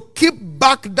refused to keep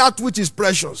back that which is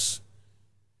precious.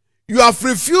 You have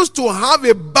refused to have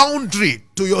a boundary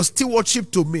to your stewardship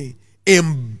to me.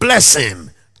 In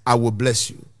blessing, I will bless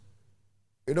you.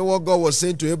 You know what God was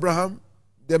saying to Abraham?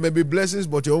 There may be blessings,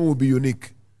 but your own will be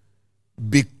unique.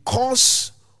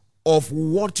 Because of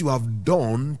what you have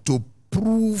done to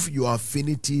prove your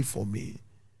affinity for me.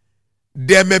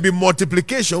 There may be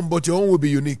multiplication, but your own will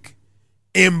be unique.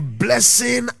 In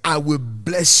blessing, I will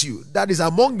bless you. That is,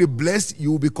 among the blessed,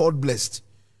 you will be called blessed.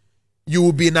 You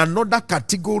will be in another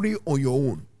category on your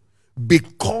own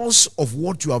because of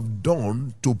what you have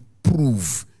done to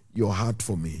prove your heart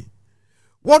for me.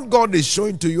 What God is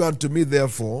showing to you and to me,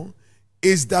 therefore,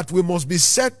 is that we must be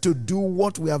set to do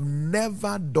what we have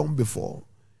never done before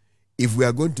if we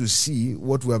are going to see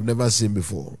what we have never seen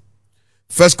before.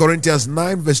 1 Corinthians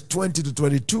 9 verse 20 to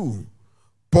 22,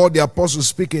 Paul the apostle,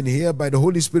 speaking here by the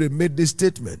Holy Spirit, made this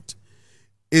statement.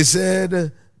 He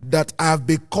said that I have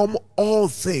become all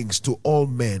things to all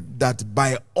men, that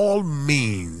by all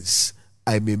means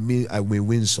I may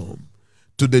win some.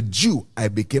 To the Jew I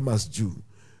became as Jew.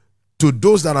 To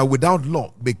those that are without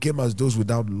law became as those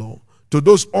without law. To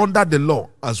those under the law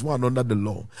as one under the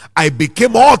law. I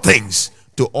became all things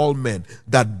to all men,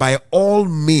 that by all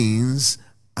means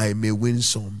I may win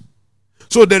some.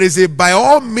 So there is a by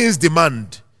all means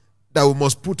demand that we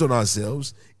must put on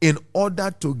ourselves in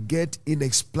order to get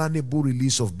inexplainable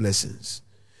release of blessings.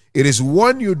 It is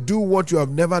when you do what you have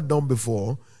never done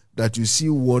before that you see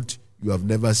what you have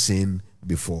never seen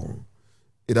before.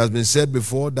 It has been said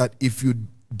before that if you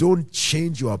don't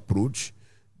change your approach,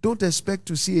 don't expect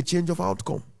to see a change of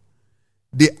outcome.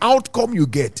 The outcome you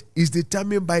get is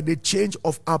determined by the change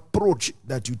of approach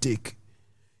that you take.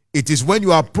 It is when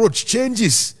your approach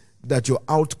changes that your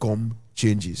outcome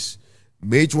changes.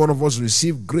 May each one of us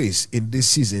receive grace in this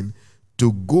season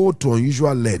to go to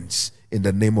unusual lengths in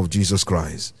the name of Jesus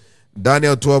Christ.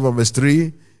 Daniel 12 and verse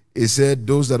 3, it said,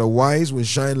 those that are wise will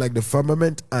shine like the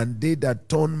firmament, and they that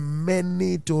turn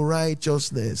many to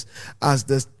righteousness as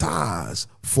the stars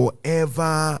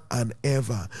forever and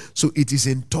ever. So it is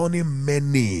in turning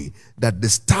many that the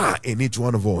star in each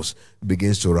one of us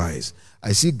begins to rise.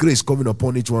 I see grace coming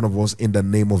upon each one of us in the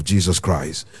name of Jesus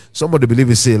Christ. Somebody believe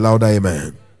it, say louder,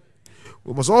 amen.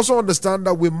 We must also understand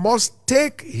that we must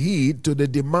take heed to the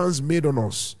demands made on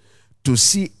us to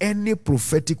see any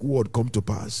prophetic word come to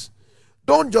pass.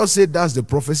 Don't just say that's the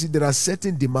prophecy. There are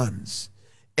certain demands.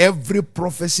 Every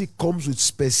prophecy comes with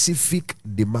specific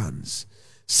demands.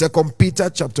 2 Peter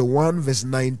chapter 1 verse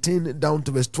 19 down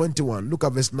to verse 21. Look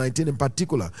at verse 19 in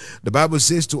particular. The Bible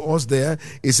says to us there,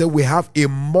 it says, we have a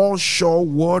more sure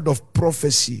word of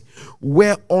prophecy,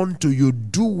 whereunto you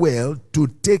do well to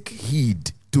take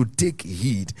heed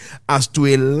as to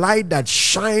a light that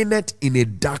shineth in a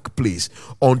dark place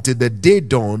until the day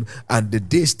dawn and the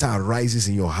day star rises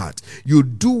in your heart. You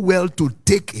do well to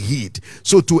take heed.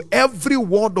 So to every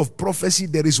word of prophecy,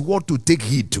 there is what to take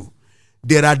heed to.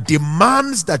 There are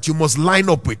demands that you must line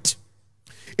up with.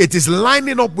 It is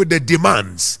lining up with the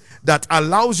demands that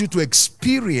allows you to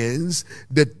experience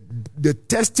the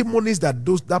testimonies that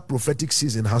that prophetic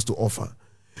season has to offer.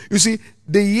 You see,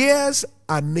 the years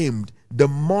are named, the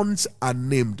months are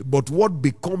named, but what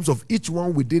becomes of each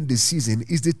one within the season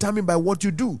is determined by what you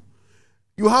do.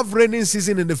 You have raining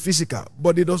season in the physical,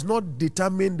 but it does not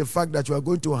determine the fact that you are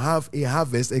going to have a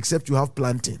harvest except you have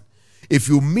planting. If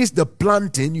you miss the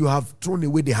planting, you have thrown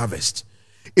away the harvest.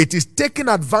 It is taking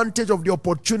advantage of the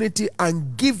opportunity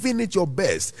and giving it your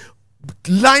best,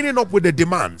 lining up with the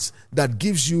demands that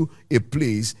gives you a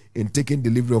place in taking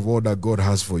delivery of all that God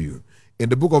has for you. In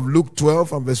the book of Luke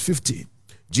 12 and verse 50,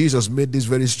 Jesus made this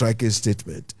very striking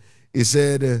statement. He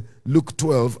said, Luke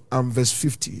 12 and verse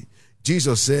 50,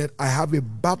 Jesus said, I have a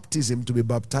baptism to be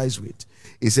baptized with.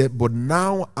 He said, but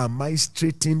now am I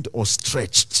straightened or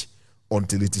stretched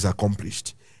until it is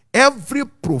accomplished. Every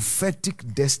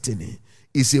prophetic destiny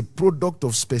is a product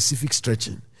of specific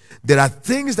stretching. There are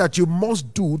things that you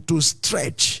must do to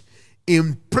stretch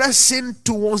in pressing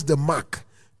towards the mark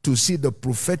to see the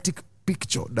prophetic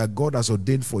picture that God has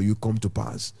ordained for you come to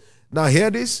pass. Now hear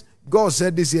this. God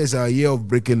said this year is our year of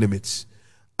breaking limits.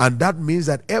 And that means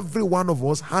that every one of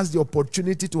us has the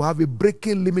opportunity to have a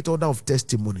breaking limit order of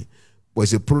testimony. But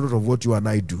it's a product of what you and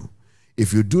I do.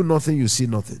 If you do nothing, you see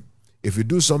nothing. If you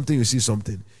do something, you see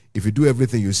something. If you do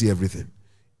everything, you see everything.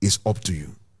 It's up to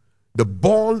you. The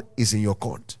ball is in your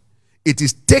court. It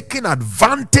is taking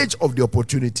advantage of the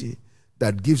opportunity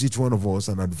that gives each one of us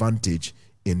an advantage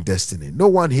in destiny. No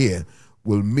one here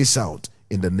will miss out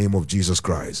in the name of Jesus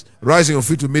Christ. Rising your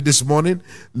feet with me this morning,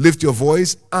 lift your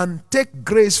voice and take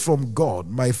grace from God.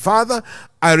 My Father,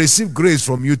 I receive grace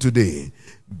from you today.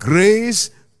 Grace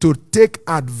to take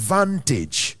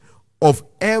advantage of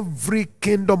every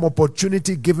kingdom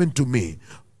opportunity given to me,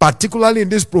 particularly in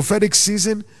this prophetic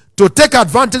season, to take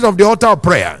advantage of the altar of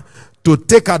prayer, to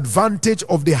take advantage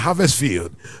of the harvest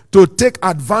field, to take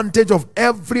advantage of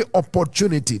every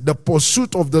opportunity, the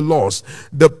pursuit of the lost,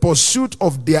 the pursuit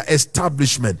of their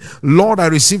establishment. Lord, I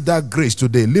receive that grace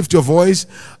today. Lift your voice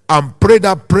and pray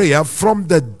that prayer from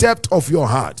the depth of your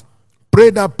heart.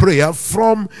 Pray that prayer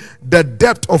from the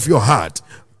depth of your heart.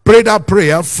 Pray that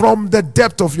prayer from the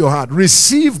depth of your heart.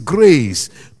 Receive grace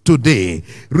today.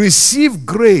 Receive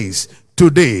grace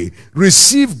today.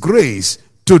 Receive grace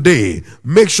today.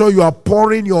 Make sure you are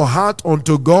pouring your heart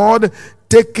unto God,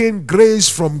 taking grace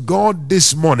from God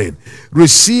this morning.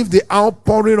 Receive the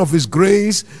outpouring of His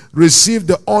grace. Receive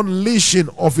the unleashing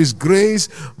of His grace.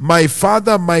 My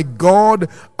Father, my God,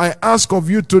 I ask of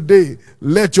you today,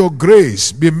 let your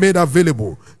grace be made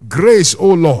available. Grace, O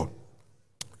Lord,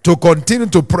 to continue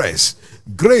to press.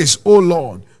 Grace, O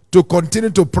Lord, to continue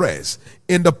to press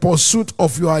in the pursuit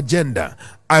of your agenda.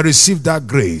 I receive that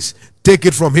grace. Take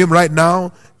it from Him right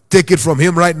now. Take it from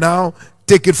Him right now.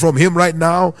 Take it from Him right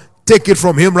now. Take it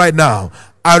from Him right now.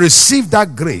 I receive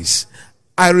that grace.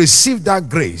 I receive that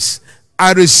grace.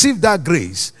 I receive that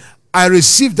grace. I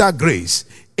receive that grace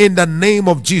in the name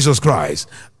of Jesus Christ.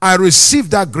 I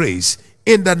receive that grace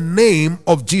in the name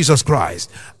of Jesus Christ.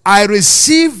 I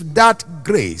receive that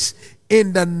grace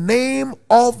in the name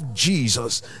of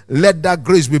Jesus. Let that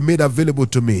grace be made available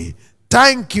to me.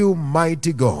 Thank you,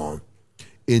 mighty God.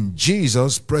 In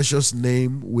Jesus' precious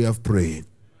name we have prayed.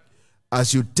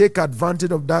 As you take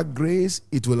advantage of that grace,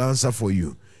 it will answer for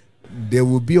you. There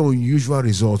will be unusual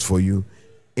results for you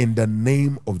in the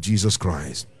name of Jesus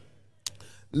Christ.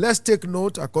 Let's take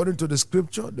note, according to the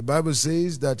scripture, the Bible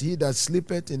says that he that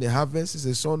sleepeth in the harvest is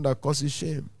a son that causes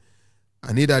shame.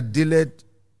 And he that dealeth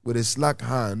with a slack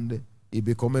hand, he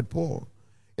becometh poor.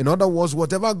 In other words,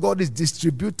 whatever God is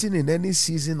distributing in any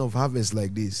season of harvest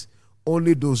like this,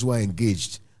 only those who are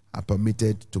engaged are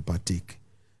permitted to partake.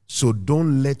 So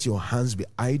don't let your hands be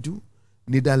idle,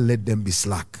 neither let them be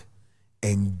slack.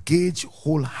 Engage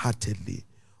wholeheartedly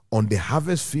on the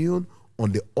harvest field,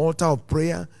 on the altar of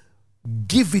prayer.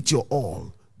 Give it your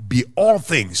all. Be all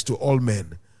things to all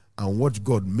men, and watch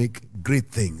God make great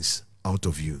things out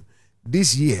of you.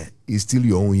 This year is still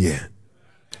your own year.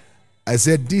 I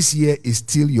said this year is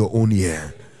still your own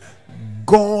year.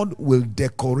 God will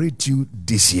decorate you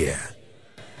this year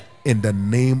in the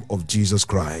name of Jesus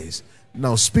Christ.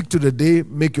 Now speak to the day,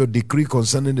 make your decree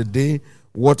concerning the day.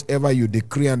 Whatever you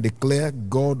decree and declare,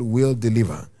 God will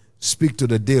deliver. Speak to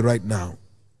the day right now.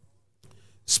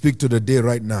 Speak to the day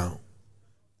right now.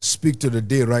 Speak to the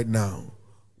day right now.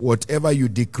 Whatever you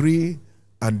decree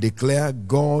and declare,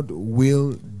 God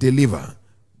will deliver.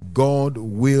 God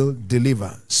will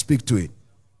deliver. Speak to it.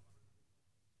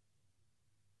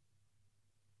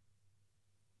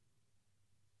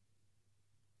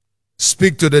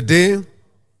 Speak to the day.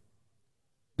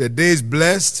 The day is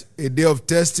blessed, a day of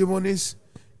testimonies,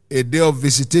 a day of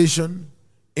visitation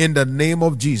in the name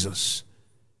of Jesus.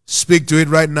 Speak to it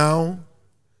right now.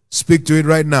 Speak to it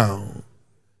right now.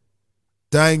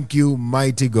 Thank you,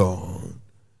 mighty God.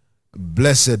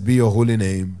 Blessed be your holy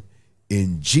name.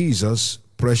 In Jesus'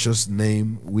 precious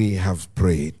name we have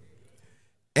prayed.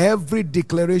 Every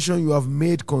declaration you have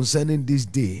made concerning this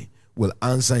day will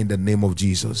answer in the name of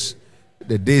Jesus.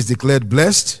 The day is declared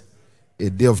blessed, a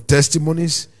day of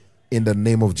testimonies in the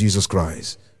name of Jesus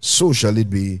Christ. So shall it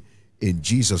be in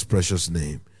Jesus' precious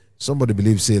name. Somebody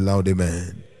believe, say loud,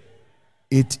 amen.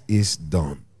 It is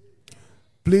done.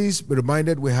 Please be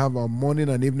reminded we have our morning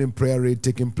and evening prayer rate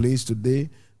taking place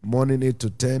today. Morning 8 to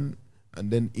 10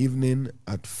 and then evening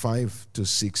at 5 to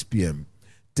 6 p.m.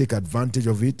 Take advantage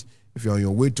of it. If you're on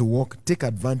your way to work, take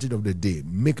advantage of the day.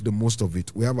 Make the most of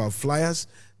it. We have our flyers.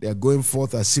 They are going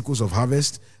forth as sickles of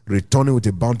harvest, returning with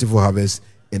a bountiful harvest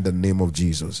in the name of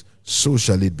Jesus. So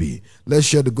shall it be. Let's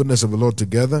share the goodness of the Lord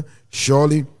together.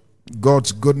 Surely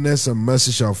God's goodness and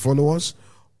mercy shall follow us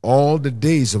all the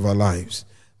days of our lives,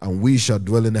 and we shall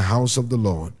dwell in the house of the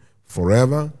Lord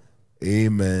forever.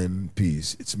 Amen.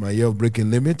 Peace. It's my year of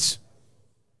breaking limits.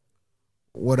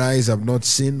 What eyes have not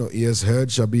seen or ears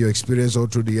heard shall be your experience all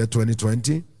through the year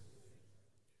 2020.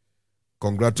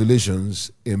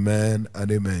 Congratulations. Amen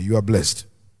and amen. You are blessed.